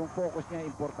Season. Yung focus niya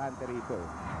importante rito.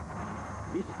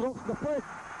 He strokes the first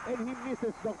and he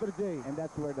misses, Dr. J. And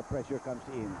that's where the pressure comes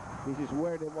in. This is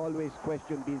where they've always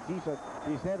questioned Vince Season.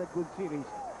 He's had a good series,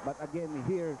 but again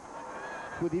here,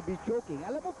 could he be choking?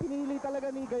 Alam mo, pinili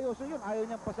talaga ni Gayoso yun. Ayaw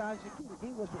niyang pasahan si King.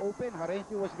 King was open,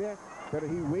 Harencio was there, pero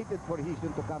he waited for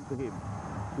Houston to come to him.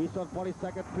 Houston for his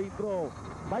second free throw.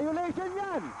 Violation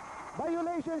yan!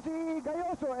 Violation si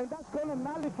Gayoso, and that's gonna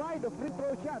nullify the free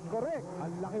throw shot, correct?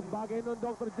 Ang laking bagay nun,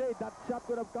 Dr. J. That shot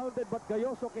could have counted, but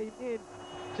Gayoso came in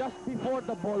just before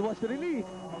the ball was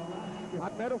released.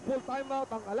 At meron full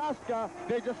timeout ang Alaska.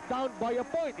 They're just down by a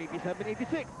point,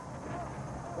 87-86.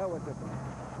 That was it.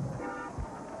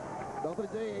 Dr.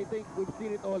 J, I think we've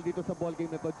seen it all dito sa ball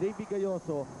game na to. JB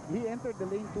Gayoso, He entered the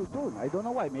lane too soon. I don't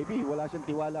know why. Maybe wala siyang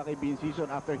tiwala kay Vince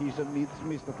Season after Houston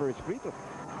missed the first free throw.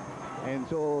 And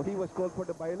so he was called for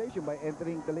the violation by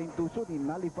entering the lane too soon. He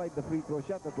nullified the free throw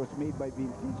shot that was made by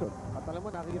Vince Season. at alam mo,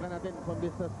 nakikita natin from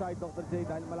this side, Dr. J,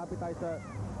 dahil malapit tayo sa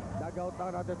dugout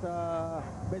natin sa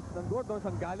bench ng Gordons,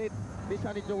 ang galit ni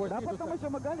Shani Jaworski. Dapat naman siya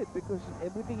magalit because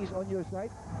everything is on your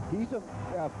side. Houston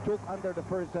choked under the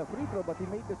first free throw but he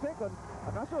made the second.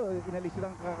 Kaso inalis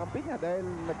lang kakampi niya dahil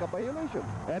nagka-violation.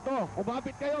 Eto,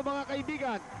 umapit kayo mga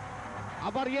kaibigan.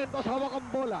 Abarientos hawak ang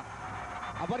bola.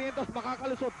 Abarientos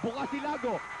makakalusot. Bukas si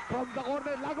Lago. From the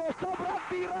corner, Lago, sobrang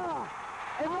tira!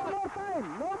 And no more time!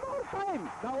 No more time!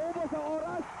 Naubos ang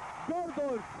oras.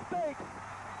 Gordon takes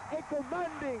a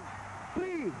commanding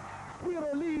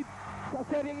 3-0 lead sa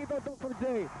seryeng ito, Dr. J.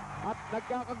 At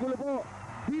nagkakagulo po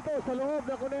dito sa loob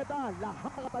ng Cuneta.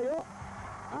 Lahat nakatayo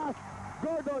as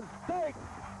Gordon takes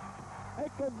a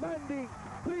commanding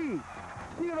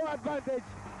 3-0 advantage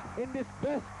in this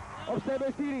best of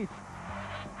 7 series.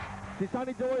 Si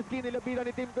Sonny Jaworski nilapitan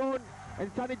ni Tim Cone, and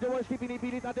Sonny Jaworski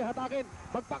pinipilit natin hatakin.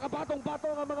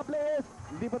 Magpakabatong-batong ang mga players.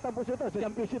 Hindi pa tapos ito. Sa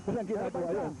championship pa lang ginagawa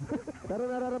yun. Pero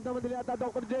nararamdaman nila ata,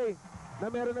 Dr. J, na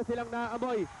meron na silang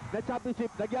naamoy na championship.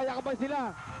 Nagyayakapan sila.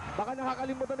 Baka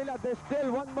nakakalimutan nila. There's still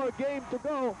one more game to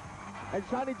go. And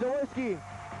Sonny Jaworski,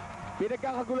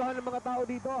 pinagkakaguluhan ng mga tao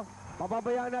dito.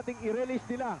 Pababayaan nating i-release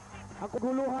nila ang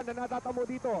kaguluhan na natatamo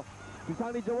dito. Si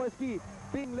Sonny Jaworski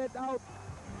being led out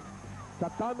sa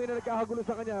dami na nagkakagulo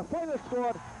sa kanya. Final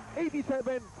score,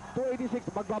 87-86.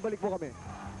 Magbabalik po kami.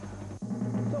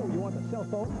 So, you want a cell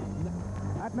phone?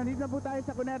 At nandito na po tayo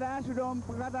sa Cuneta Astrodome.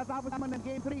 Pagkatapos naman ng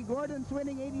Game 3, Gordon's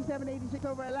winning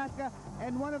 87-86 over Alaska.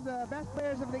 And one of the best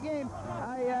players of the game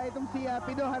ay itong si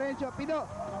Pido Harencio. Pido,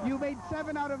 you made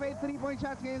 7 out of 8 3-point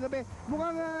shots ngayong gabi.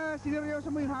 Mukhang sineryoso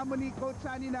mo yung hamon ni Coach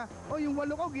Sunny na, yung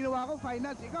 8 ko, ginawa ko,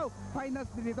 finals. Ikaw, finals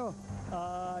din ito.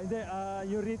 Hindi,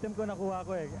 yung rhythm ko nakuha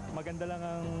ko eh. Maganda lang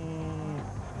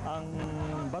ang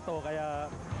bato, kaya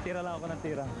tira lang ako ng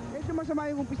tira. Medyo masama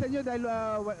yung umpisa nyo dahil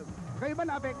kayo ba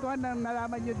naapektuhan nang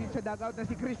nalaman nyo dito sa dugout na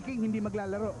si Chris King hindi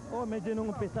maglalaro? Oo, medyo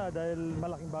nung umpisa dahil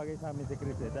malaking bagay sa amin si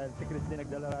Chris eh. Dahil si Chris din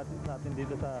nagdala sa atin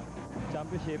dito sa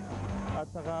championship. At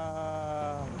saka,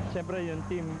 syempre yung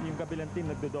team, yung kabilang team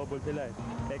nagdo-double sila eh.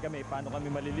 Eh kami, paano kami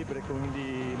malilibre kung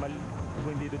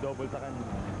hindi do-double sa kanya?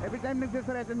 Every time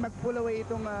nagsisereten mag-pull away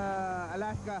itong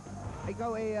Alaska,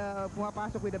 ikaw ay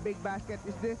pumapasok with a big basket.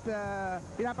 Is this,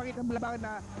 pinapakita mo ba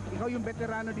na ikaw yung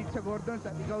veterano dito sa Gordons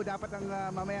at ikaw dapat ang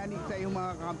mamayani sa iyong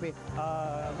mga kakampi?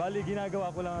 Bali,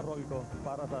 ginagawa ko lang ang role ko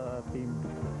para sa team.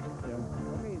 Yun.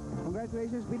 Okay,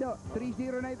 congratulations Pido.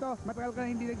 3-0 na ito. Matagal ka na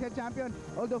hindi nagsa-champion.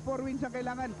 Although 4 wins ang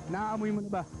kailangan, naaamoy mo na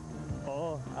ba?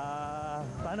 Oo,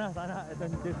 sana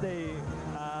itong Tuesday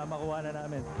makuha na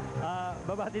namin.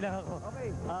 Babati lang ako.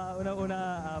 Okay. Unang-una,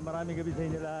 maraming gabi sa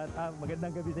inyo lahat.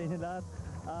 Magandang gabi sa inyo lahat.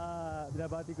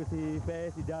 Binabati ko si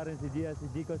Fe, si Jaren, si Gia, si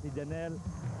Jico, si Janelle.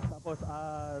 Tapos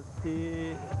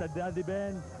sa Daddy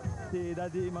Ben, si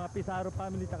Daddy, mga Pizarro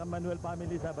family, saka Manuel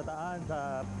family sa Bataan,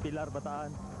 sa Pilar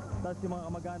Bataan. Tapos yung mga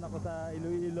kamag-anak ko sa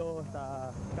Iloilo, sa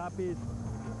Capiz.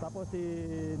 Tapos si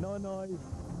Nonoy,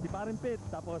 si Parimpit,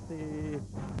 tapos si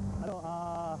ano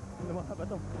mga ba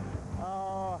to?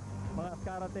 Mga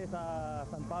Ascarate sa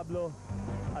San Pablo,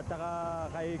 at saka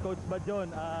kay Coach Badjon.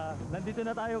 Nandito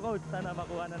na tayo, Coach, sana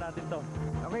makuha na natin to.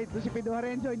 Okay, ito si Pido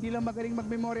Harencio, hindi lang magaling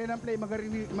magmemorya ng play,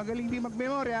 magaling din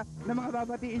magmemorya ng mga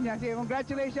babatiin niya. Sige,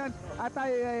 congratulations, at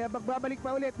tayo magbabalik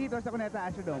pa ulit dito sa Cuneta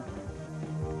Astrodome.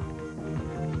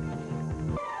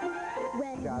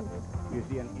 Shot. You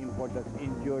see an import that's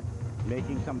injured,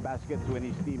 making some baskets when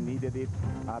his team needed it.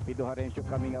 Pido Harencio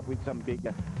coming up with some big.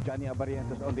 Johnny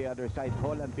Abarientos on the other side.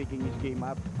 Holland picking his game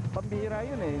up. Pambihira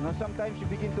yun eh. Sometimes you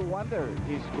begin to wonder,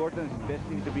 is Gordon's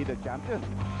destined to be the champion?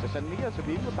 Sa San Miguel,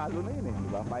 sabihin mo, talo na yun eh.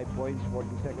 Diba? 5 points,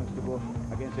 40 seconds to go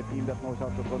against a team that knows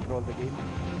how to control the game.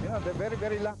 You know, they're very,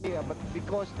 very lucky. But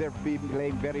because they're being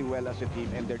playing very well as a team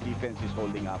and their defense is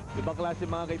holding up. Ibang klase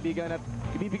mga kaibigan, at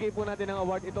ibibigay po natin ng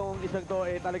award. Itong isang to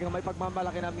talagang may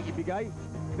pagmamalaki namin ibigay.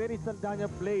 Very Saldana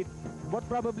played what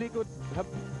probably could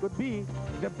be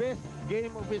the best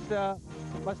game of his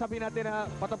masabi natin na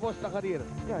patapos na career.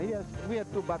 Yeah, we had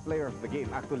 2 bad players of the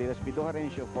game. Actually, that's Pido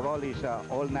Harencio for all his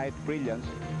all-night brilliance.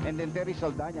 And then Terry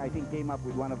Saldana, I think, came up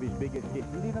with one of his biggest games.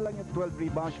 Hindi na lang yung 12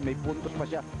 rebounds, may puntos pa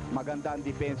siya, maganda ang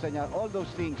depensa niya. All those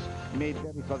things made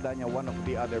Terry Saldana one of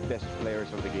the other best players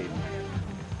of the game.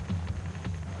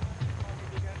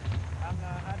 Ang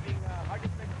ating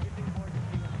hardest executing board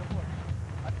is the board.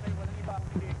 At may walang iba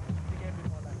kundi si Kevin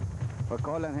Holland. But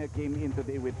Holland came in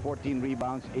today with 14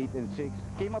 rebounds, 8 and 6.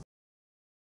 Came up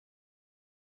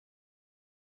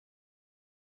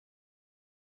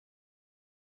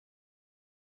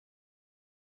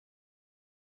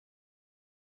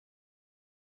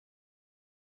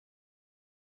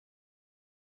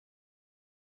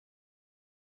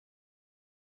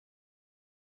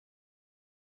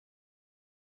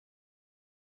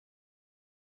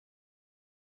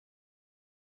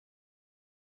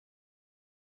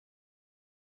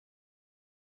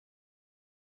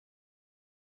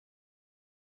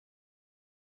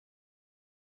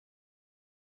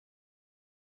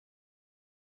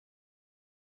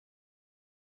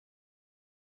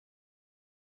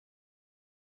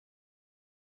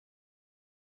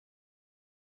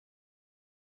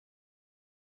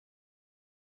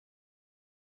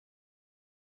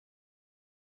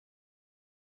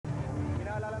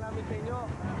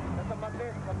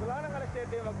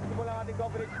natin magsisimula ang ating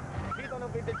coverage dito ng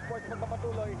Vintage Sports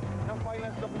magpapatuloy ng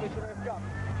finals ng Commissioner's Cup.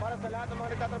 Para sa lahat ng mga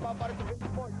nagtatrabaho para sa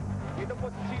Vintage Sports, dito po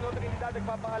si Sino Trinidad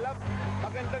nagpapaalam.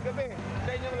 Magandang gabi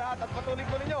sa inyong lahat at patuloy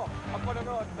po ninyo ang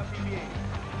panonood ng PBA.